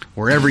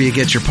 Wherever you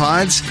get your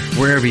pods,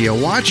 wherever you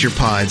watch your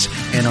pods,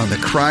 and on the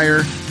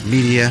Crier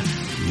Media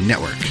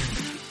Network.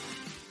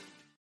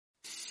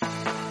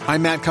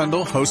 I'm Matt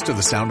Kundle, host of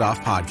the Sound Off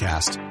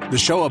Podcast, the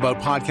show about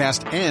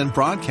podcast and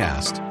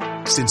broadcast.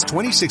 Since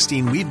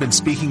 2016, we've been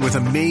speaking with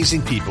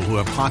amazing people who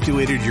have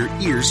populated your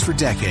ears for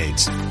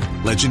decades.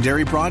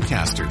 Legendary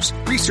broadcasters,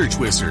 research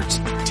wizards,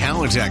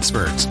 talent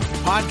experts,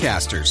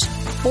 podcasters,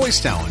 voice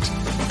talent.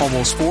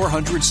 Almost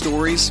 400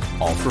 stories,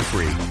 all for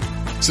free.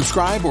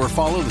 Subscribe or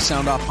follow the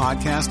Sound Off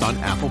Podcast on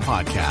Apple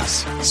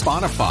Podcasts,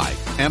 Spotify,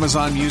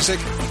 Amazon Music,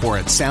 or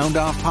at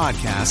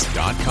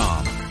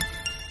soundoffpodcast.com.